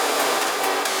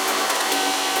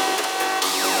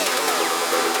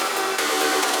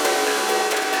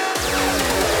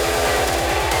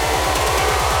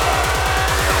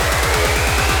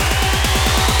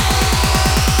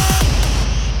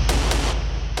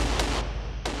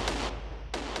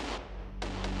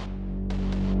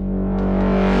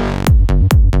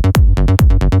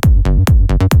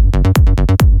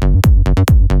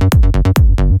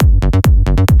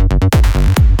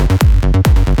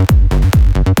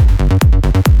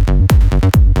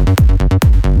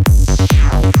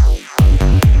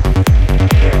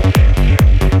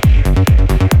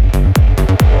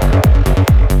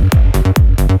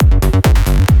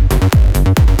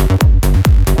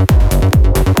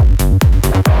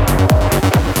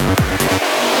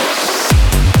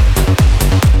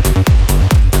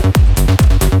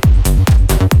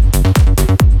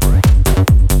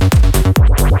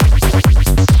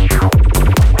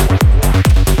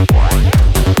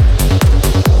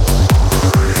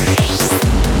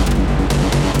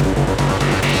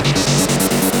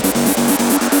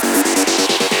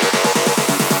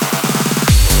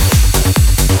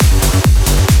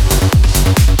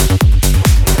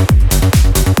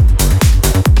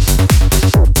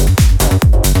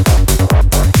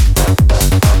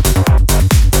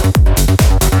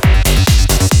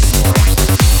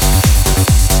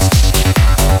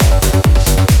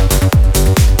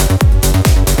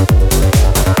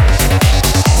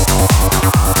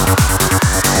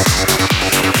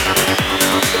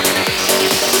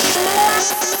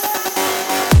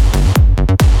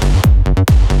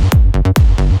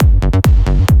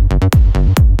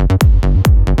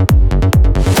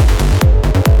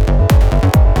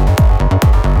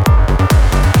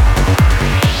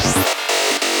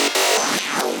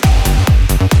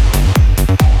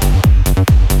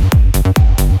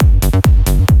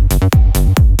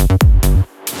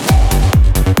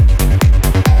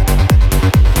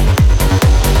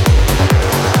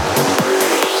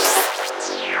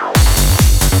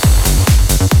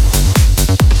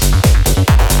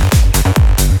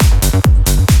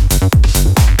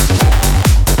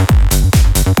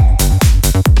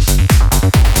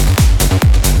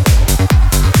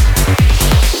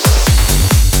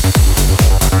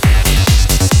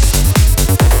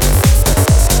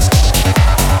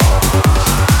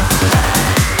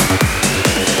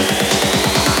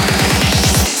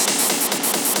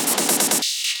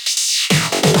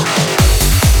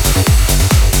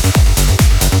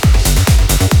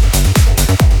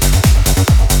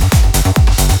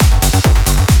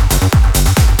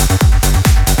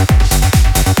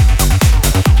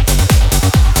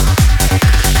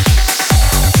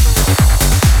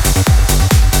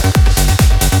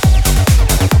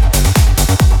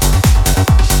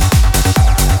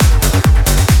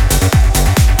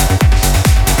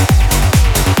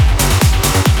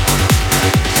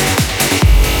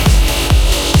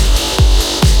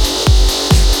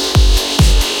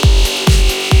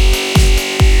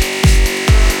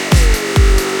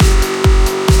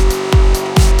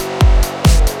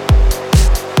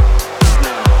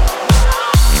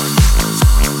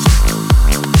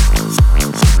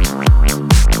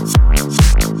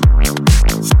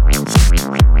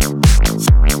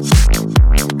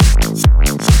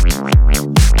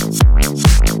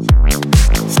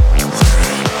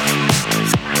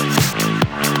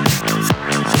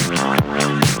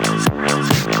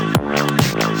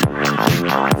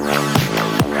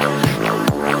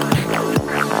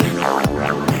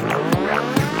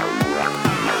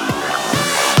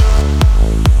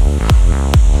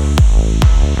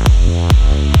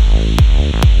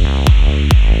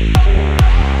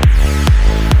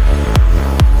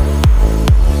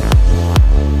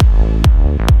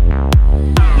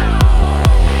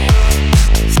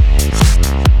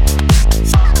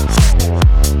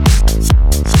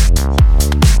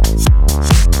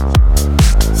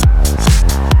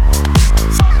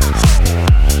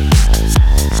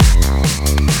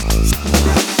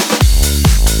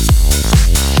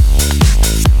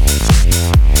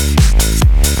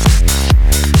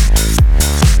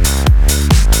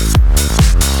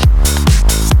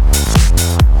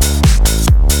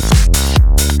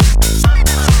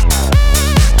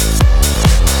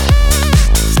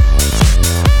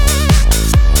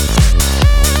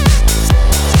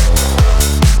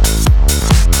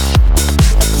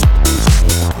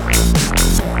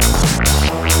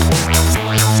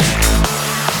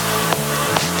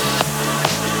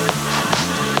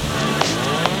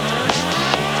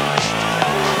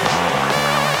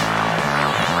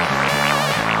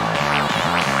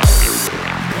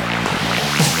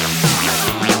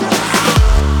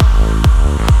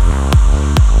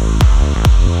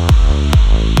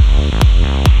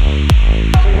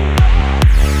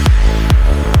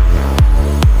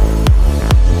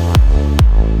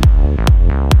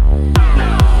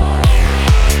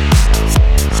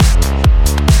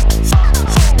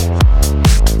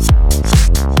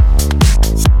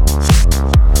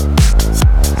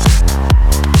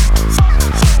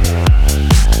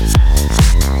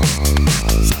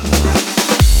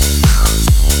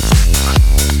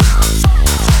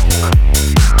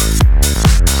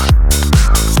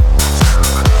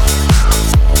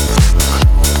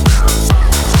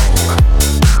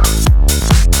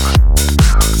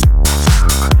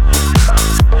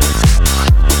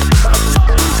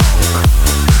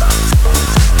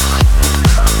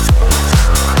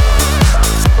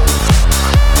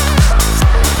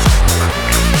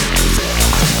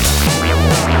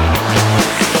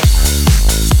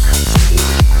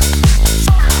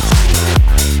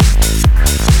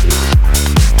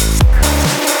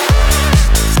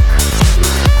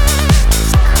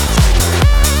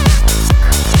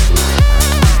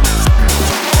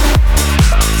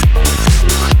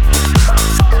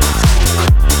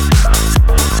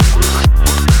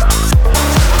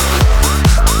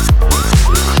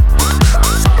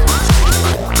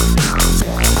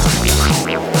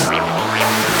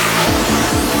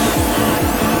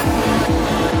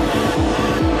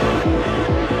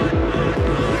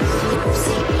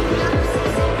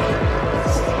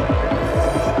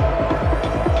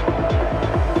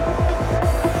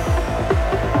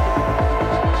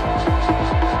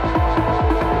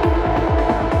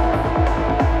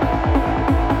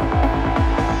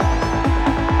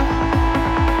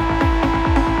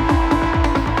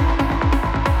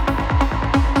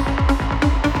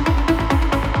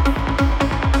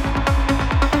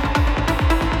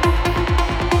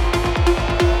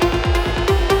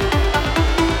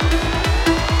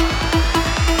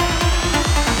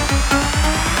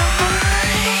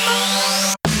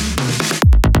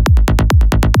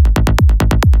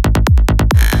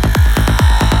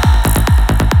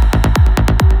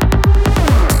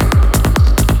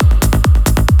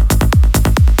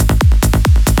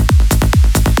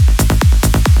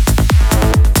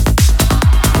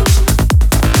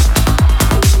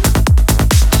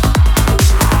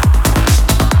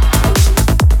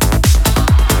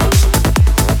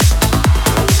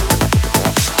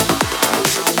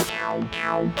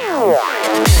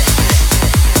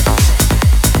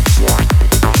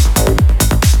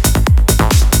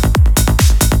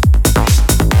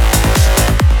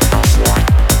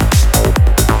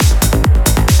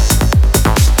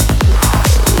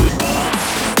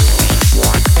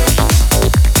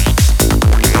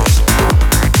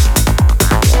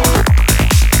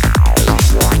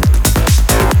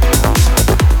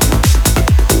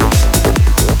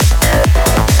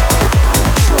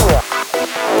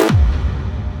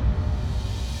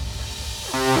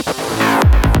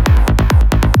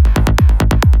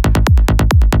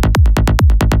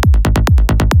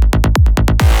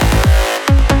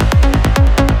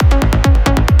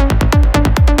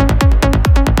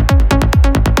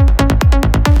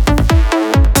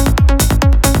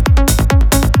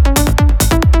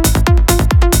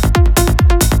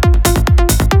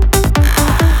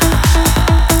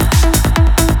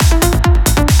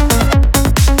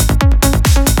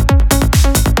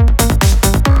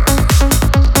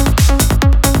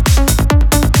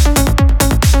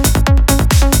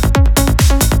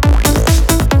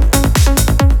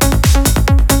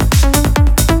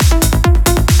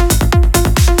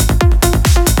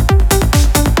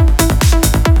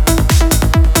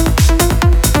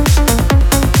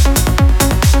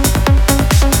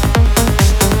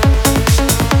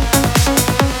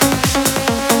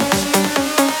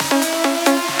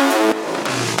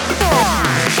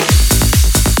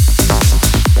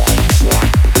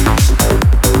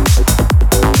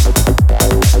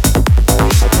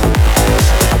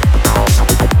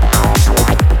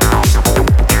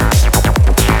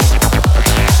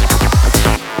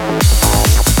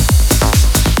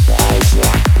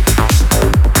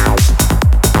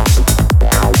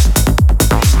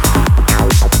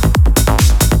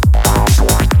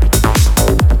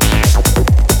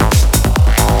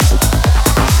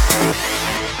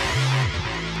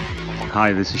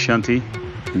 Hi, this is Shanti,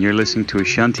 and you're listening to a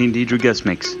Shanti and Deedrah guest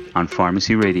mix on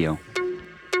Pharma-Psy Radio.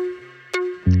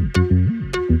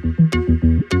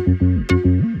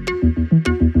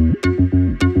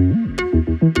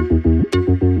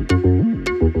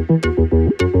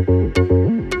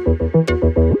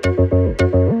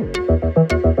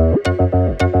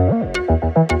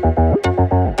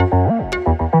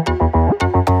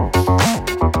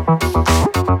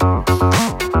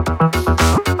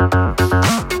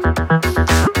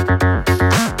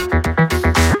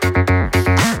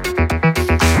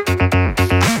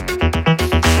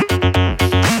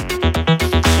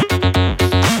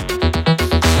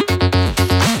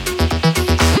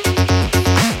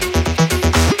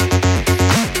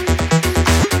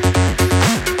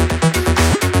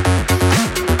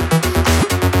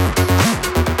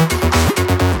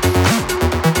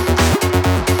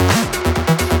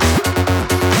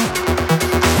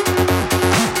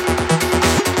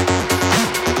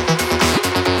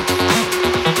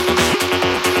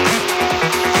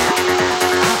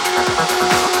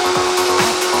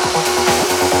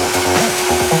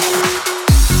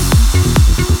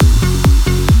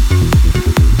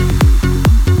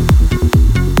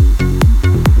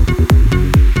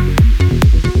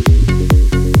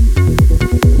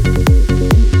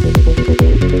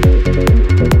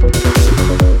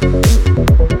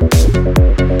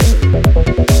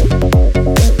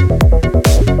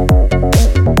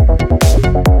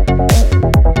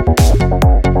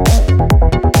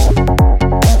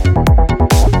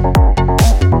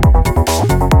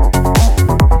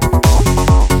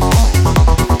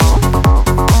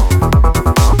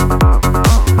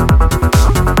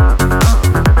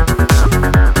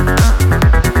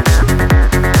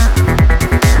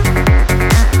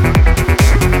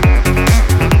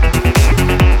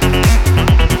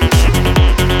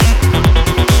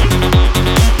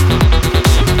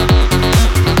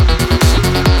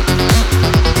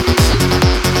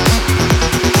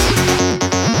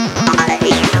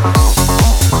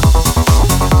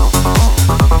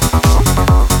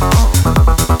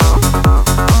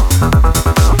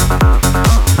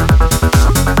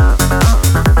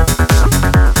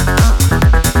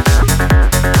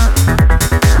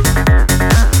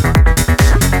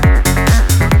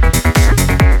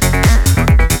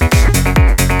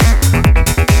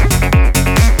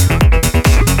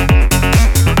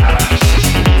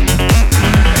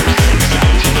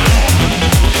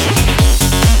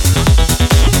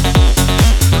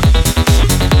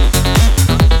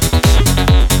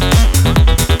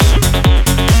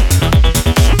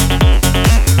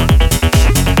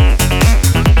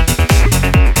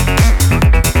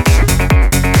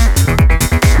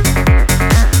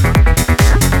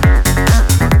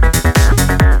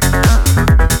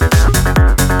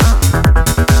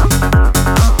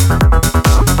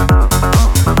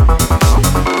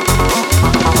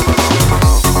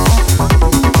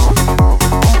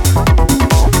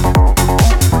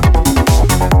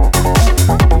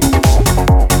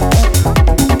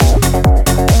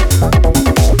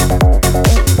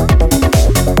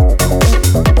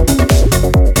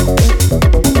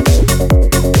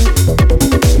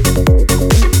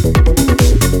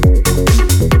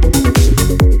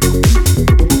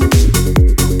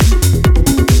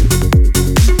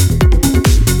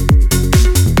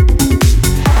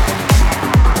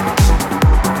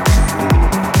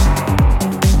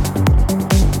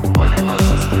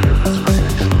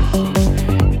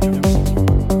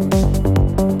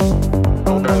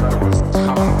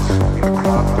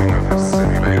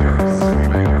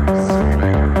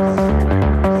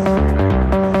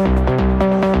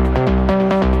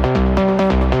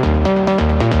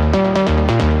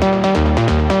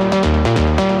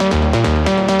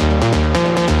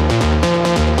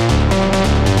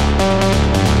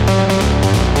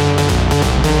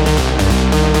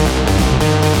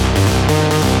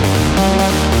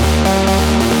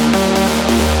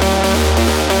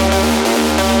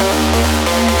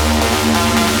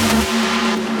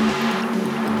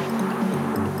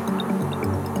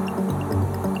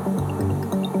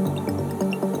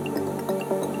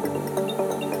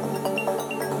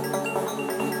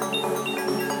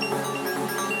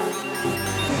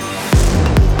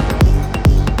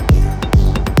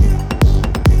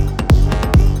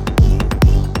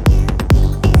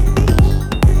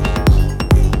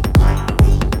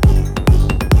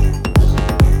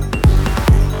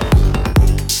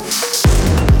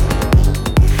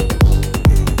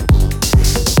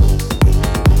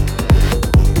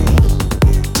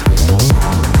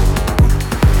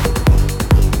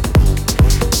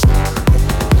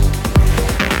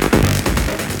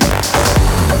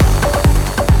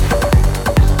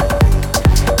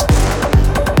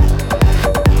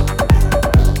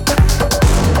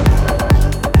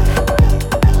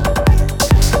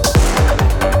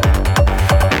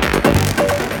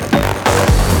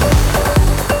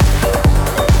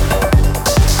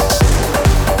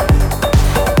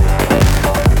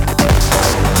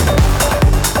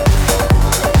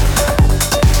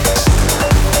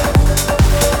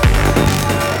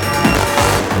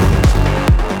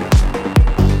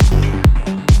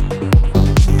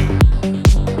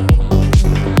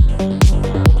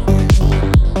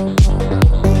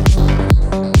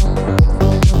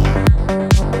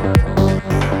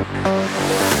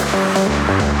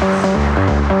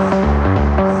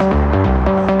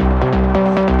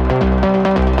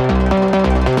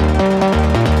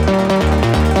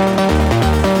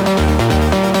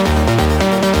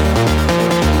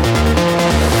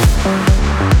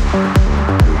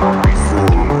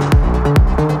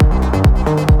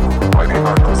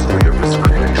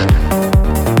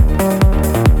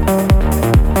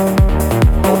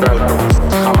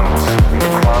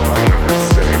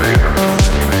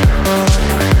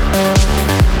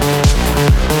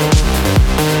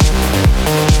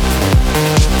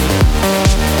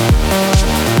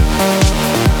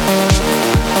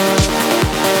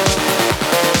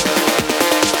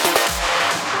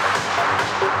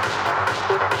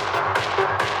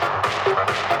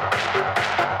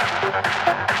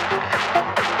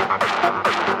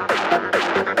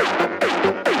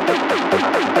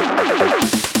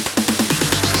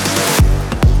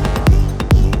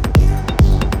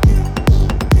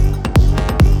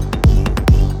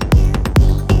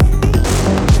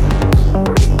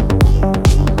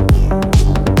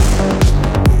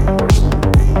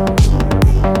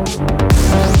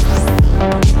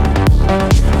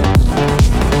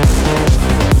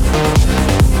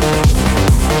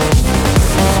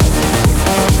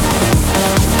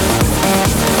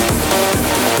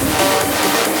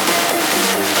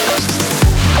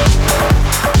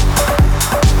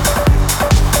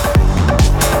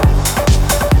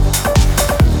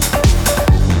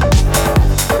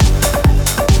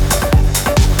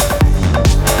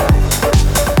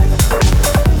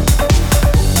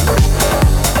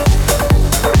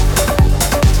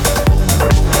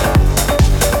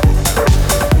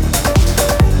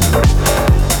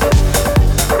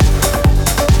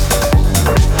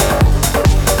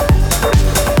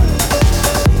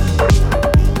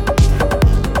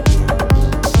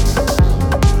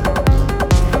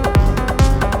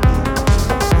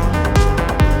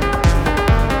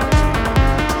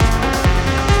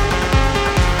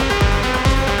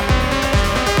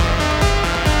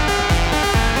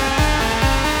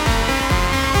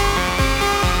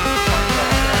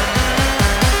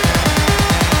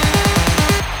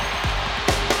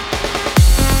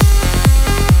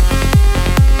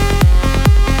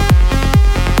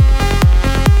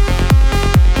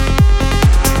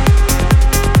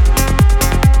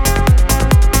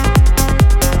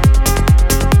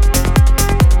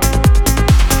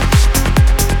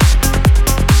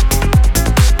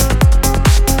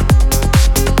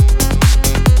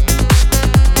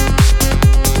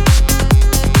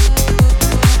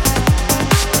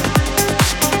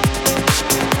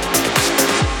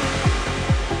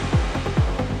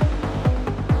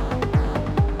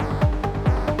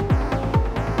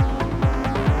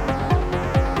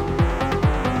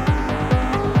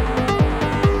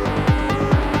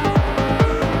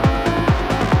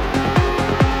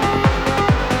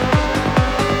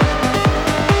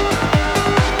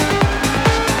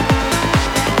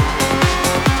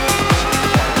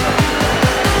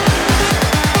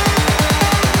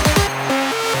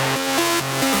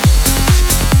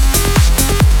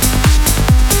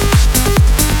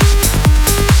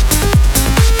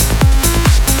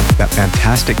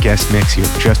 fantastic guest mix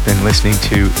you've just been listening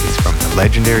to is from the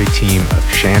legendary team of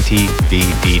Shanti v.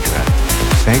 Deedrah.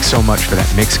 Thanks so much for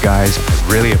that mix, guys.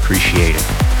 I really appreciate it.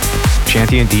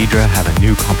 Shanti and Deedrah have a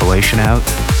new compilation out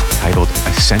titled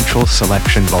Essential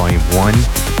Selection Volume 1,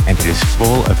 and it is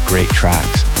full of great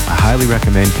tracks. I highly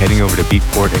recommend heading over to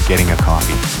Beatport and getting a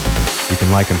copy. You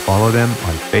can like and follow them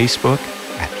on Facebook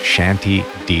at Shanti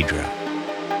Deedrah.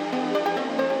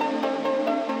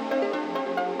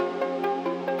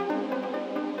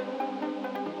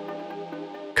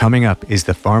 Coming up is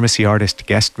the Pharma-Psy artist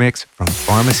guest mix from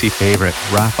Pharma-Psy favorite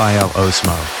Rafael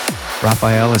Osmo.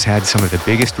 Rafael has had some of the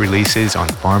biggest releases on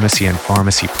Pharma-Psy and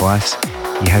Pharma-Psy Plus.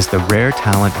 He has the rare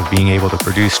talent of being able to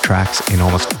produce tracks in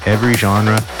almost every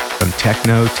genre, from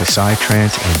techno to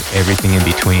psytrance and everything in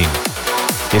between.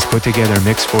 He has put together a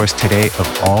mix for us today of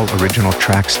all original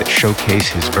tracks that showcase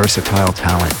his versatile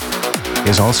talent. He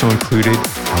has also included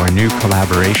our new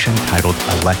collaboration titled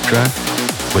Electra,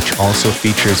 which also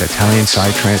features Italian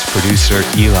psytrance producer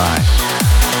Ilai.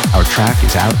 Our track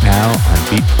is out now on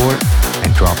Beatport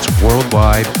and drops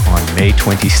worldwide on May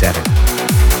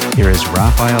 27th. Here is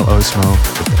Rafael Osmo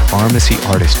with the Pharma-Psy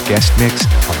artist guest mix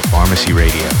on Pharma-Psy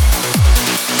Radio.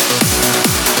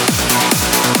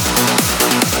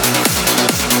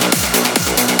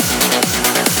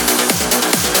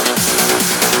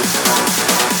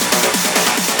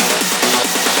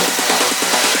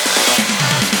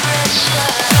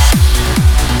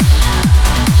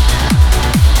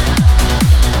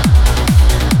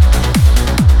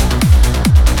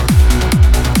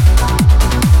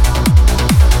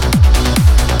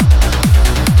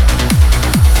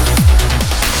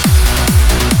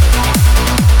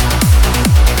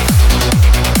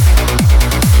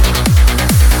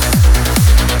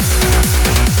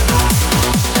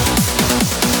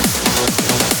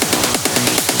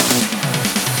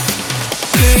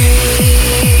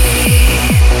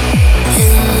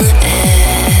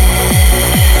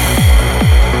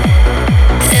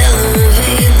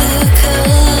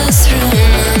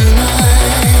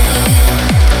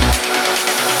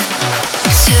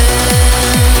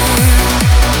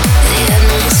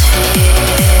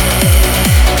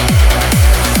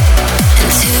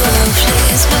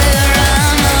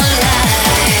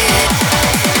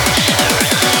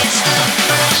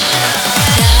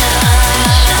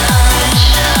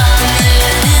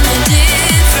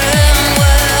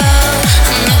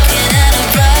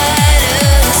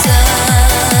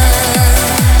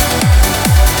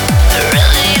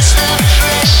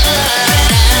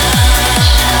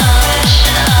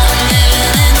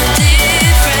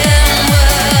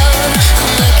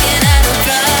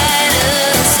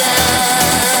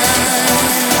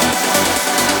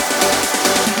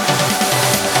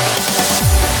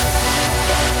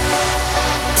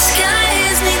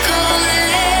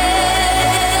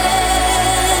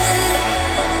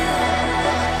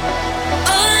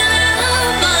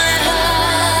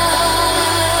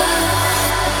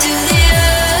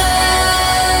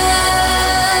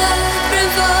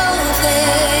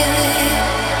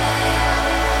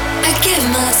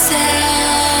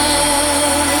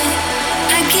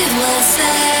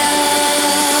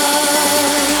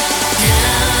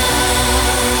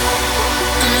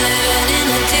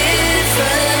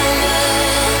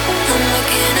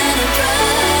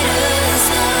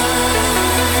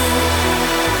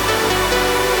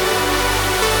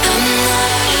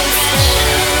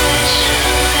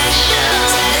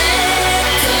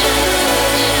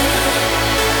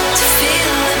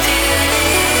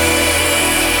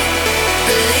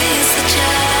 Release the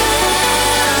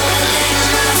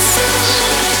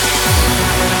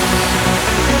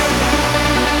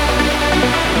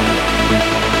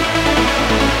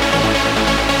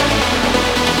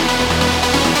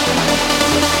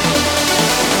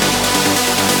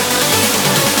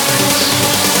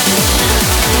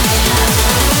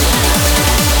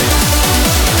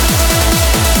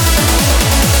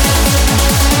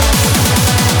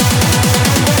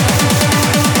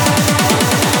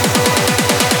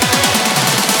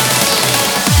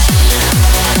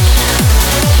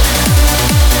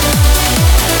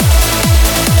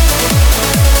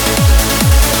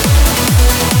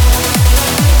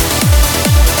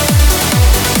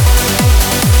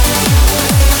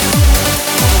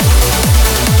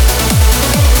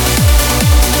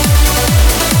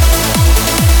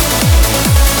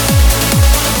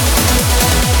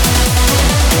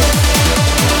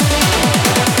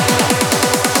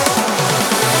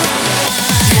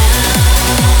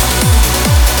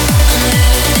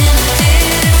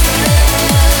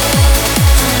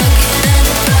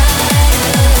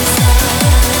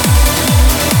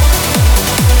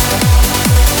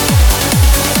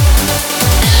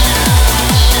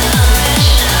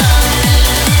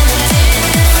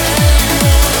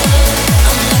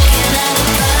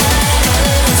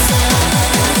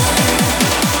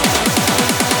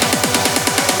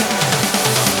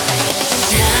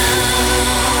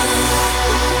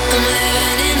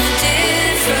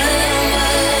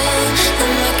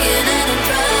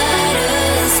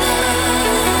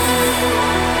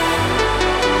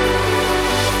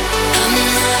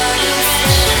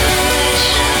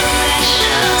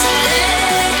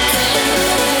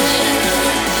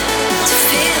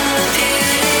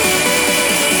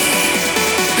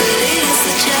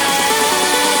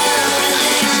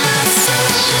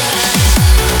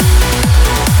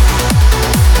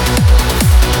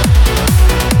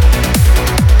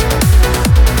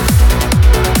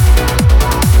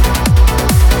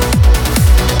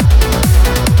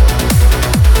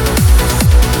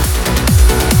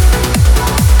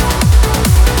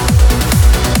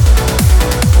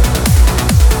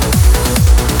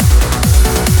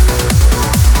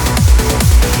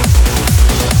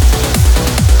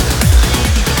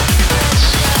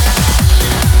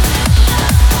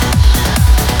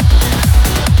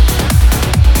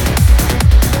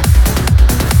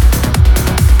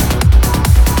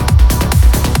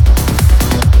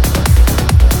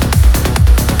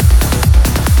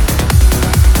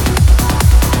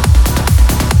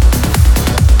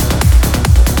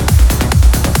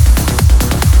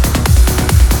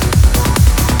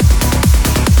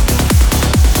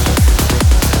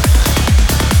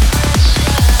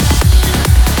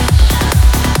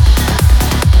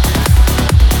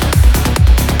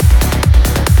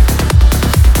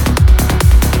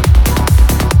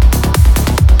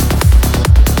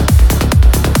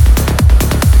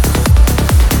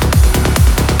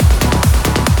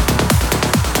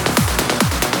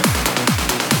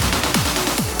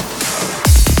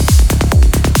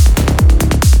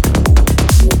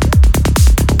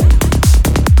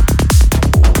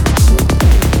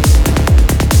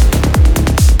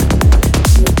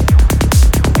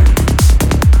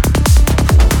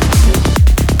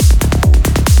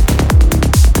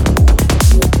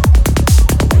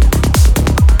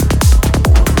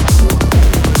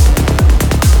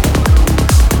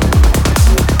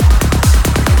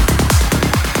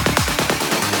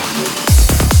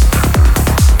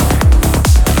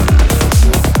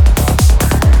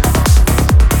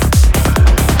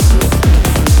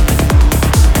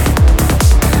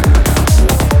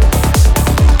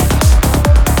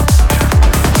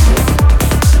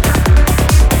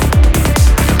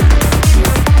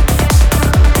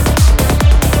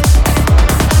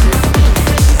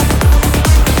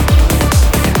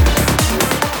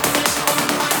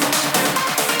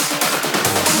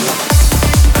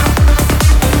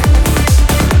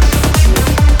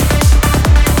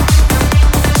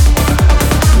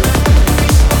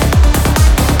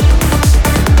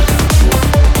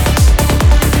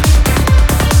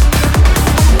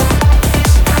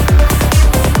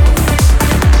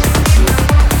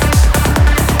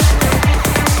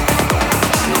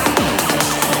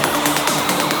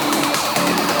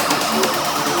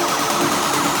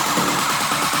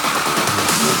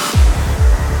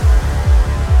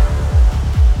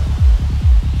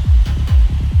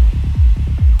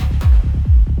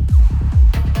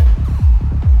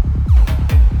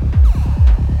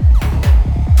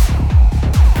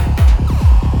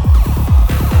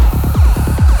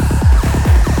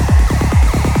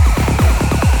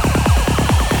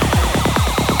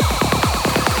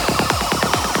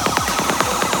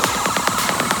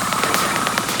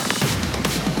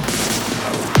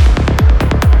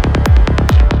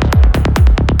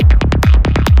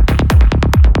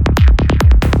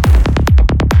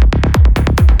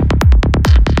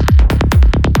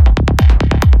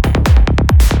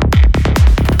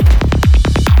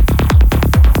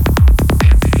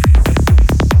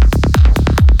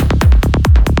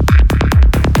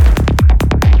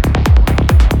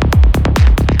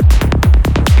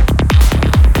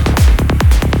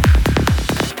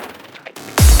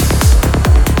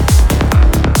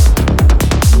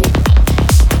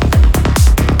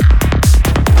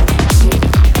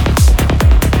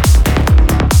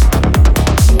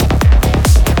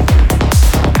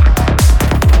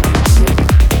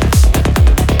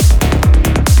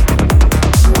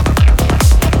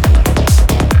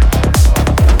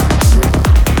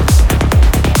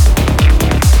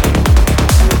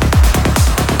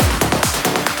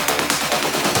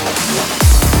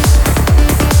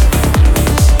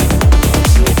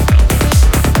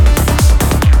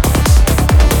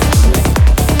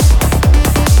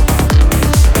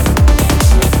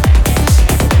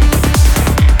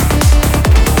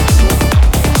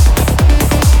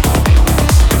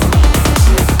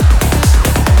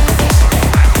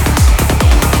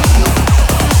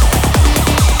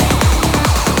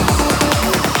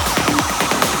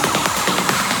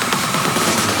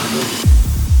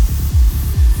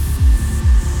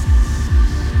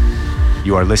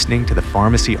You are listening to the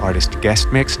Pharma-Psy Artist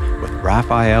Guest Mix with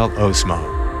Rafael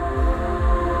Osmo.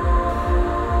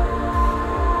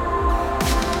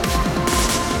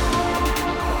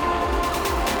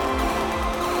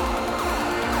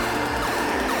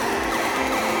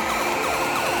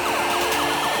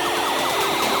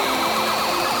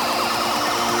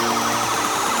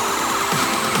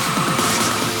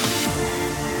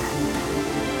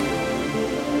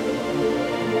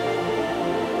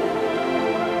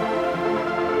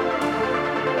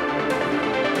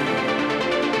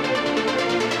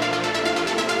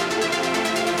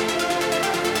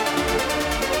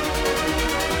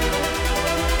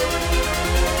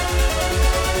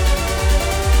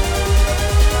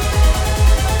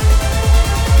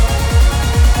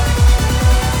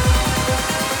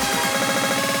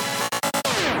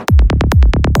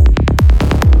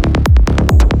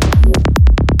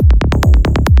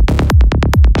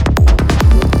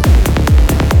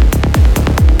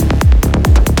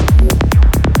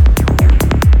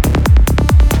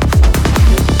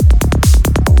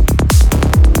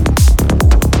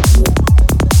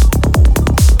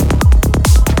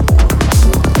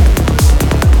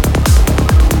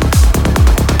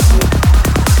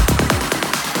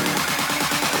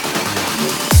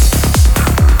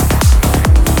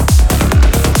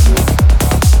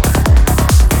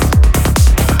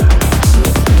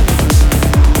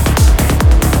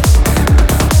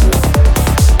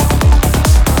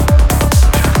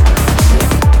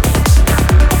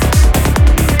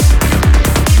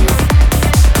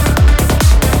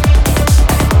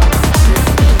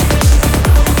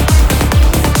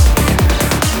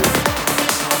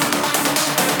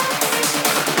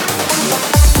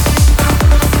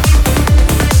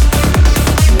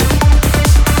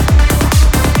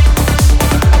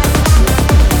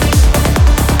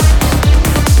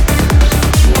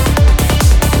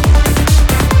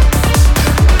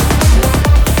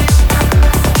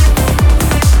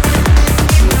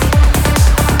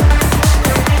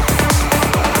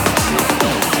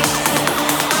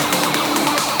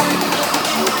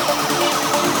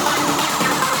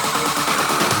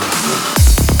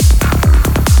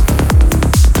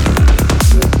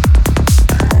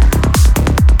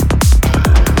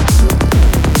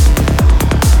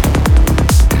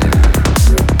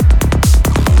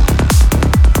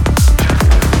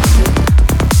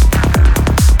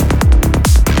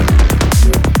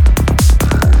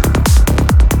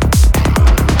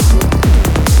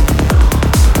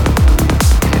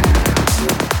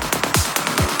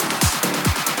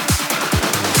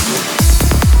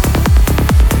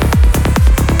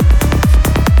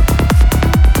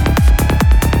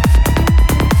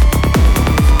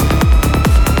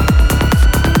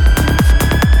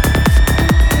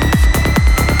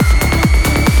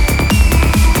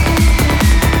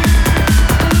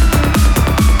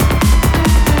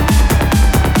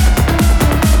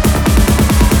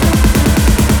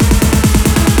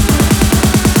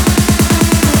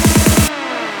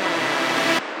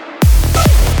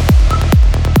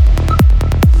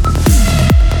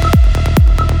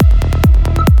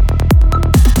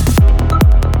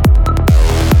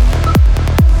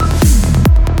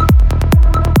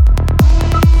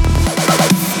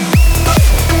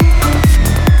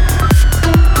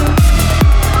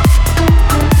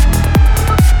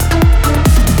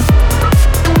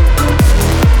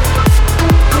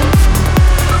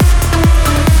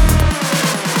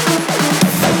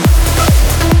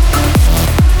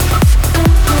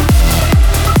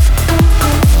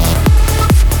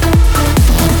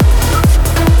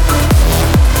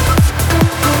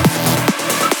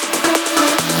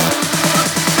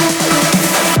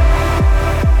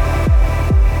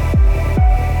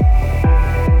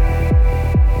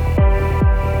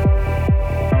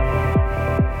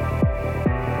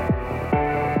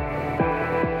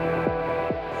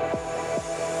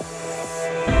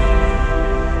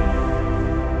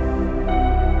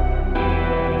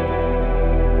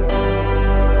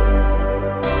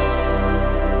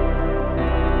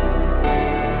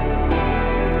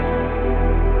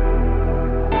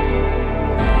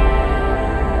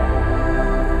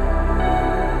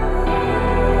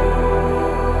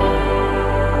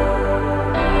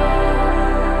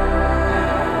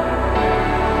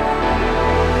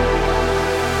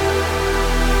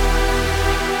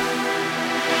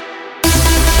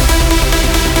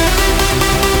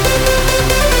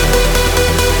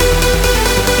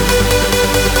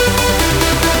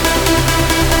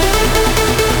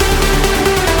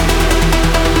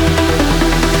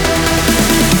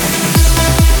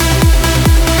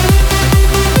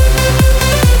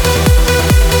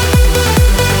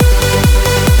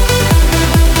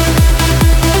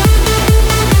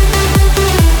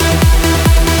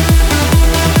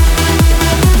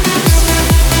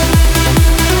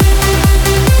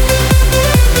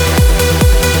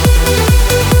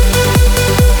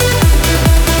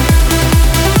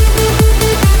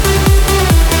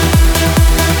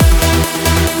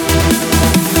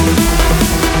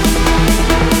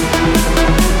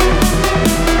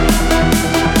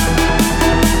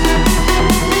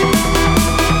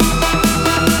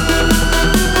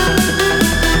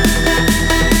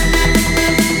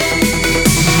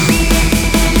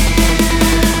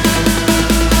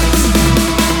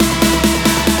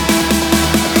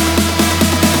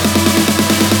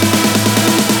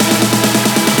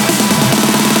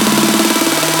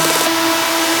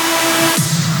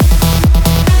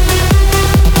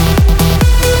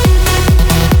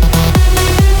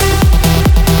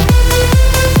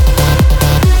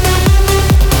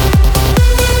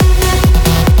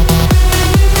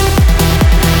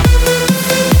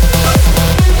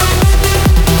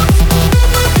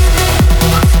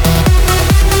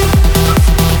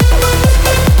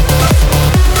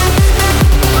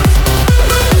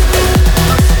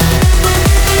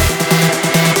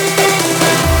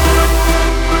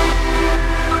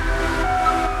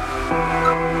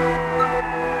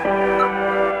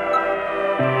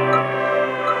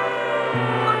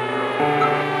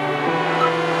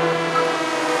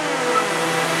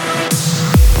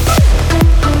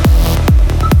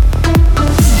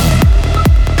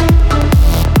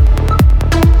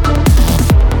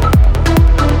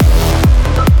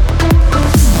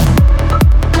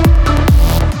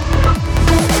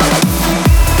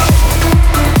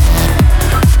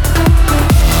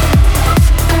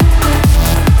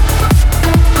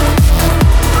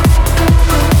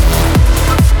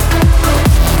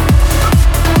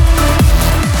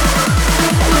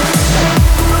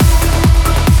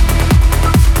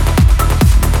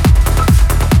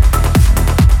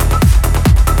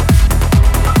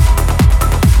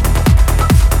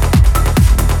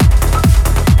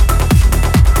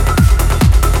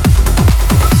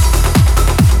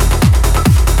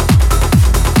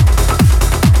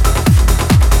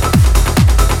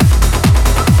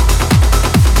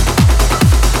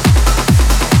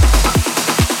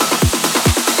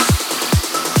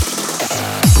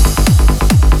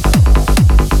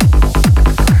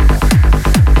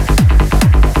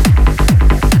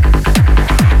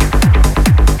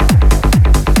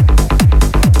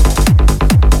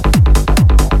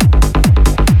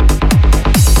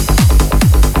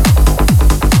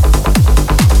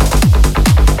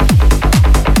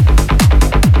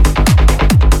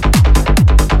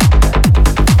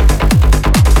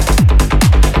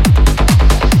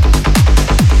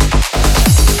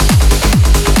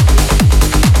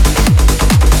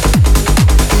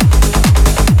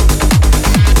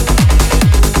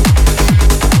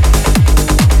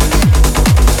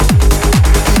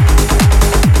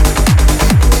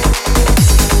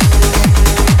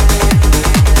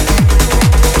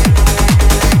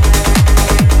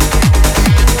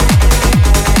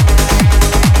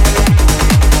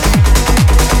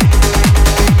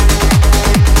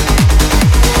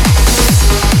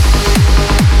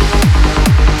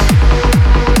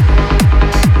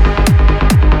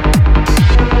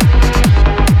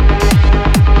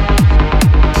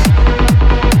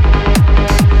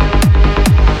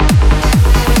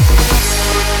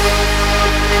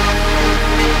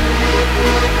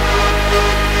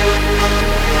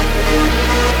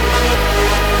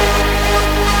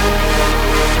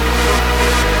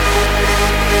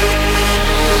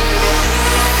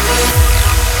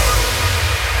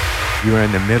 You are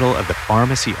in the middle of the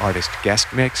Pharma-Psy Artist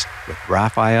Guest Mix with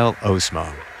Rafael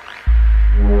Osmo.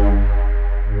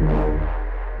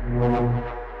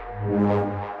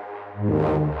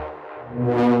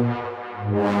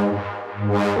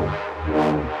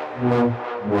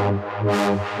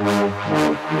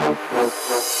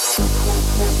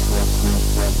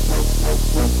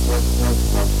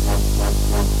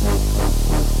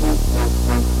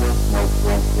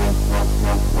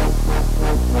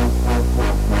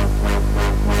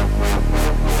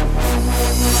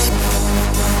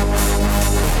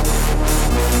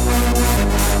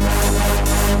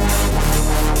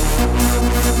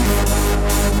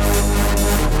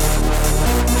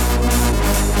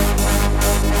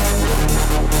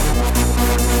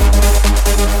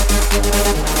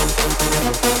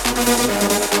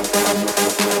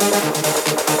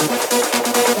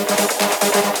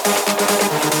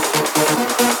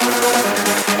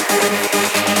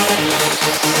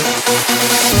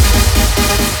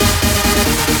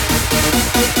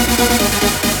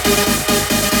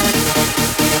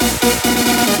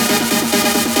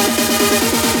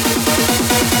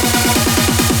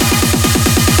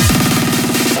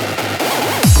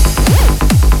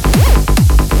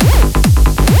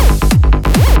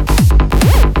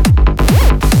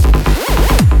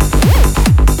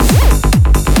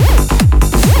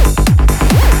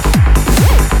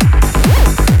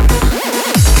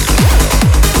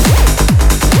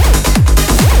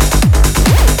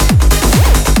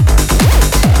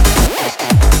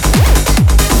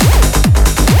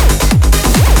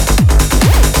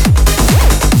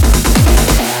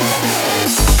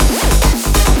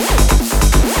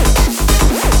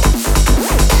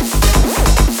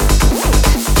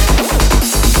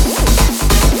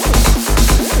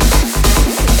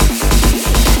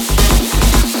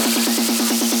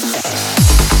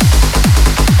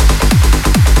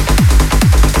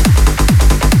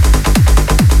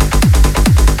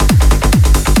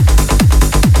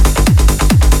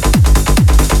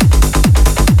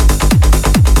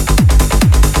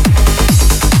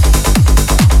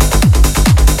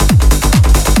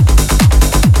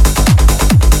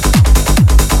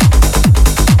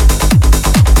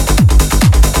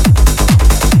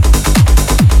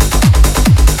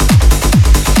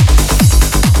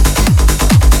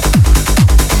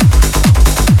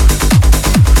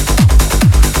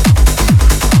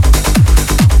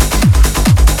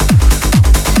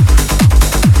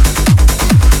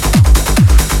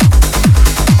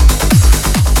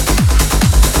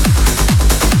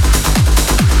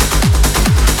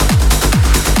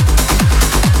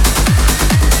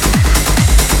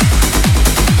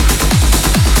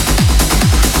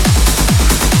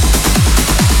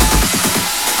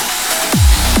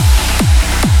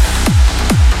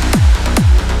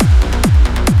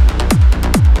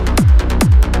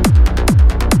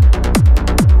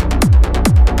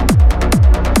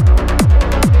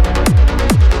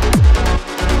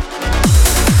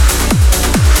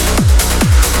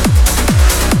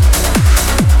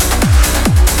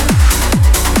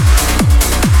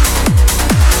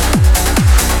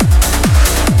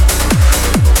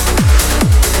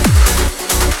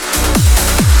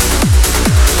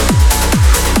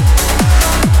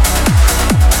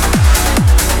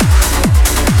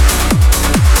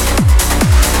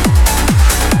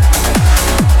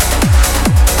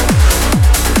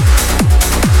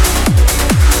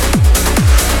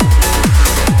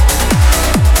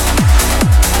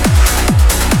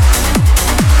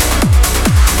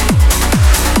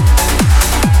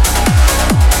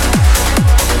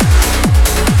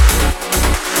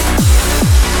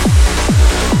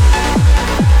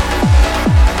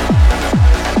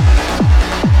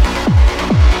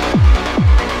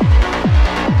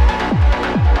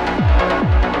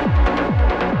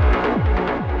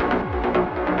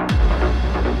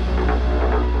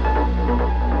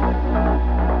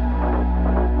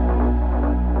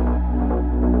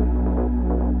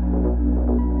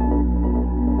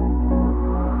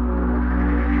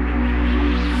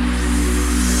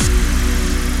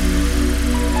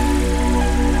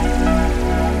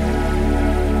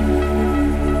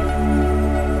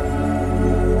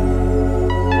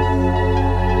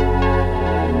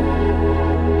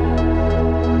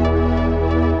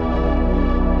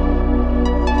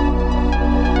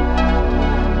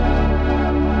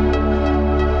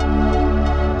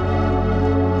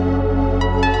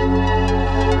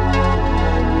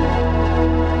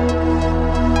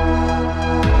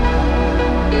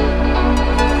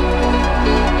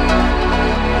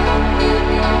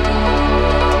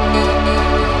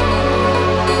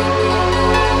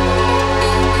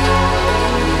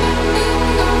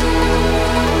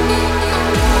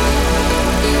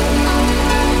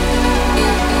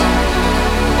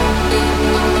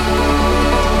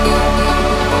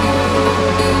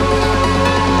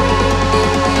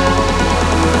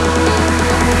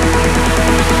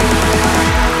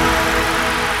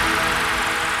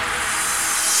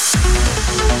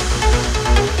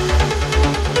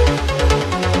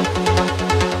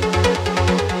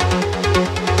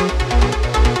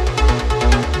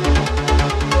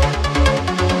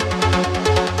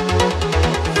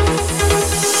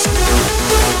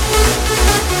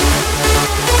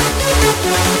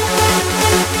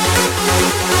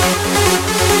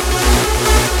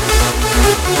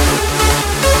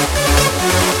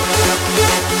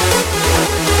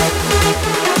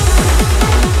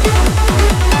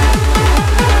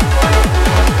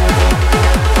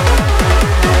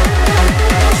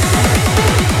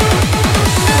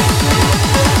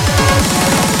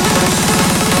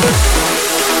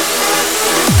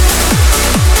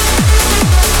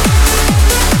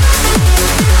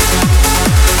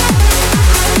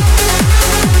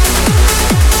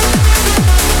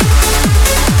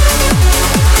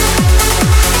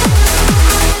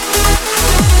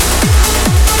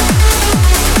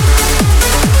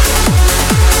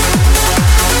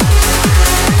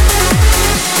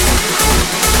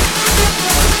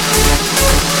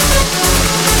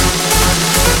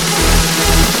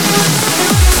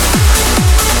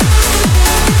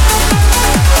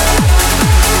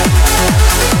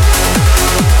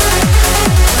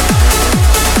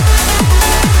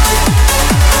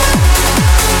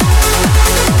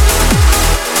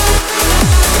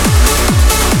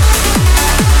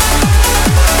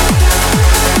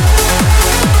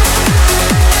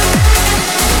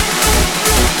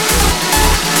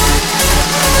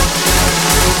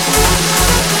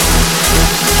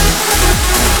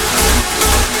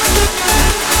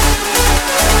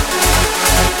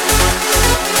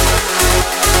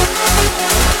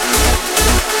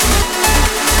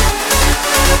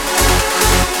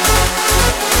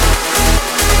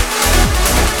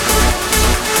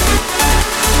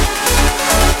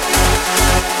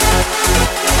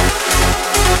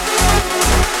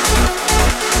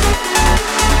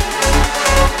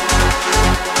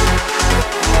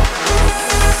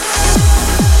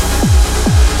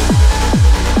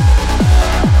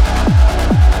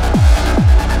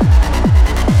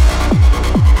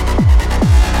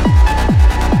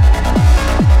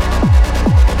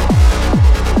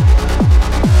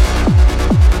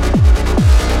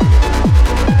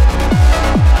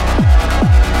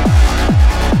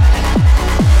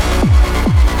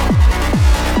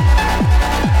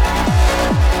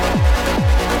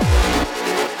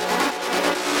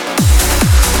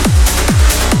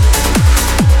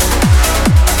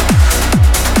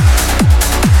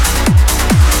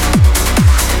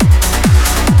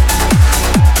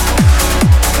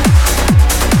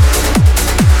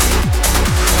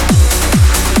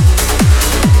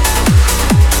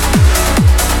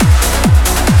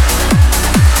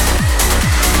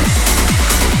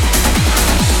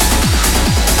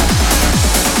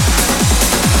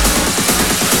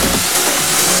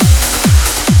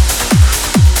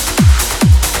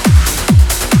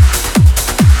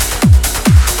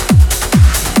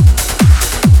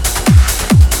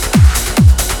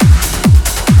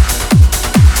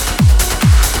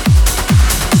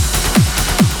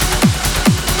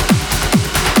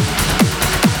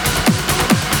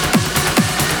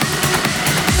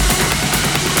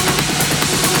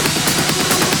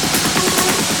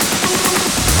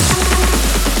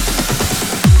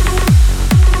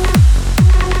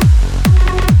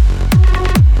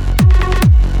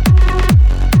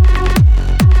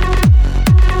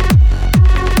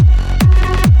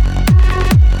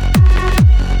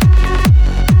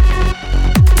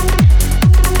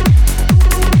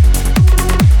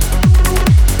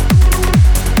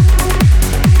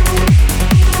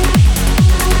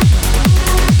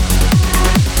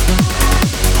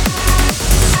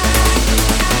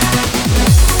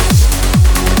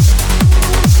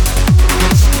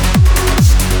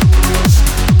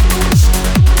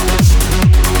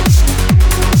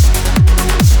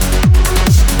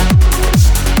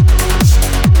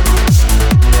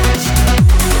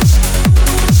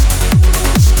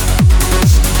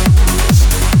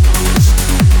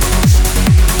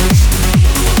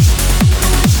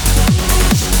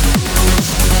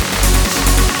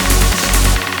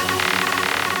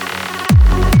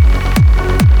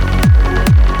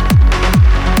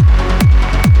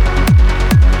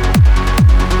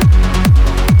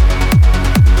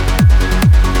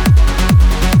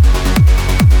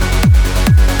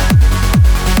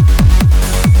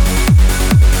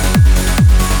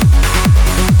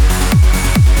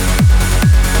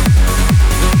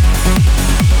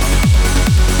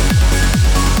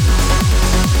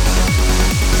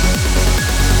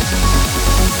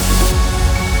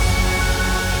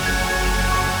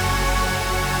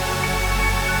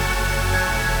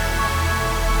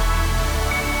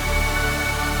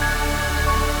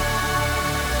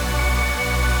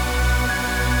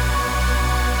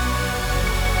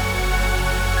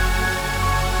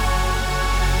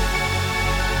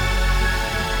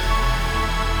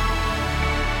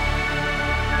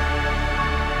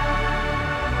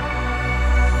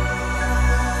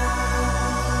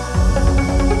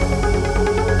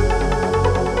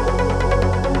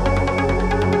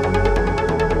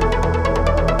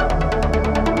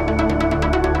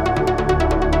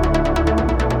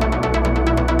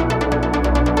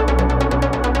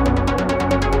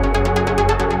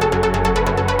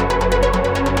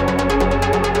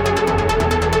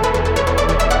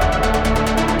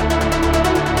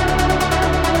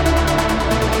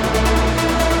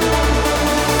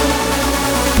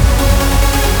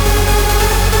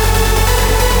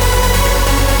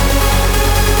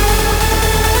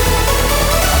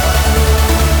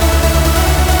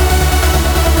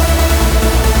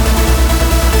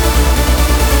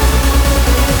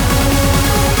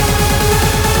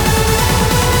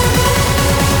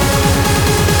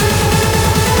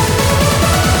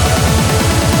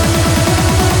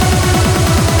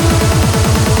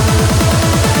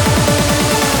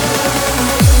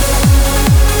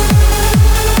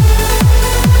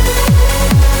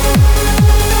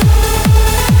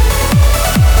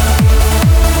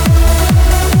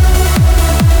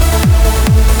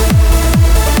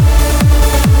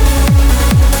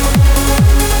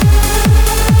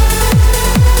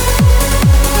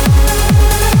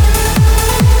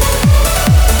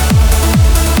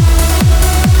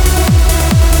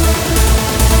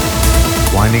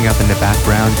 running up in the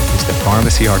background is the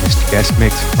Pharma-Psy artist guest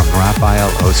mix from Rafael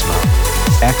Osmo.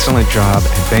 Excellent job,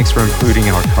 and thanks for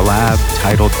including our collab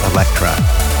titled Electra.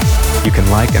 You can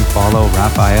like and follow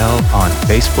Rafael on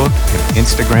Facebook and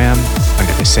Instagram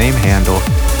under the same handle,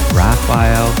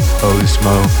 Rafael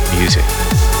Osmo Music.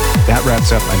 That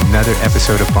wraps up another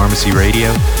episode of Pharma-Psy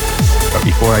Radio. But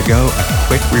before I go, a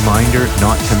quick reminder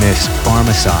not to miss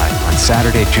Pharma-Psy on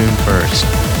Saturday, June 1st.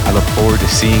 I look forward to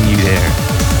seeing you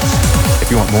there.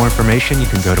 If you want more information, you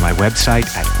can go to my website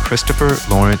at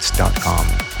christopherlawrence.com.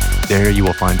 There you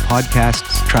will find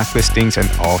podcasts, track listings, and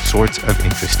all sorts of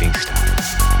interesting stuff.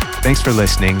 Thanks for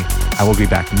listening. I will be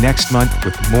back next month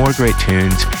with more great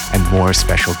tunes and more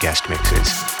special guest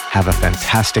mixes. Have a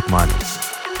fantastic month.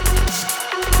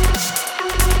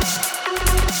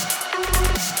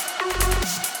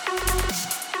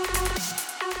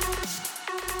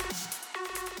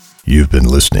 You've been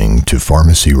listening to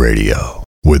Pharma-Psy Radio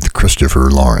with Christopher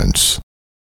Lawrence.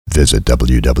 Visit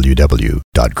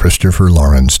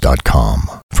www.christopherlawrence.com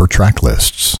for track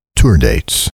lists, tour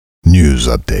dates, news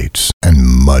updates, and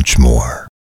much more.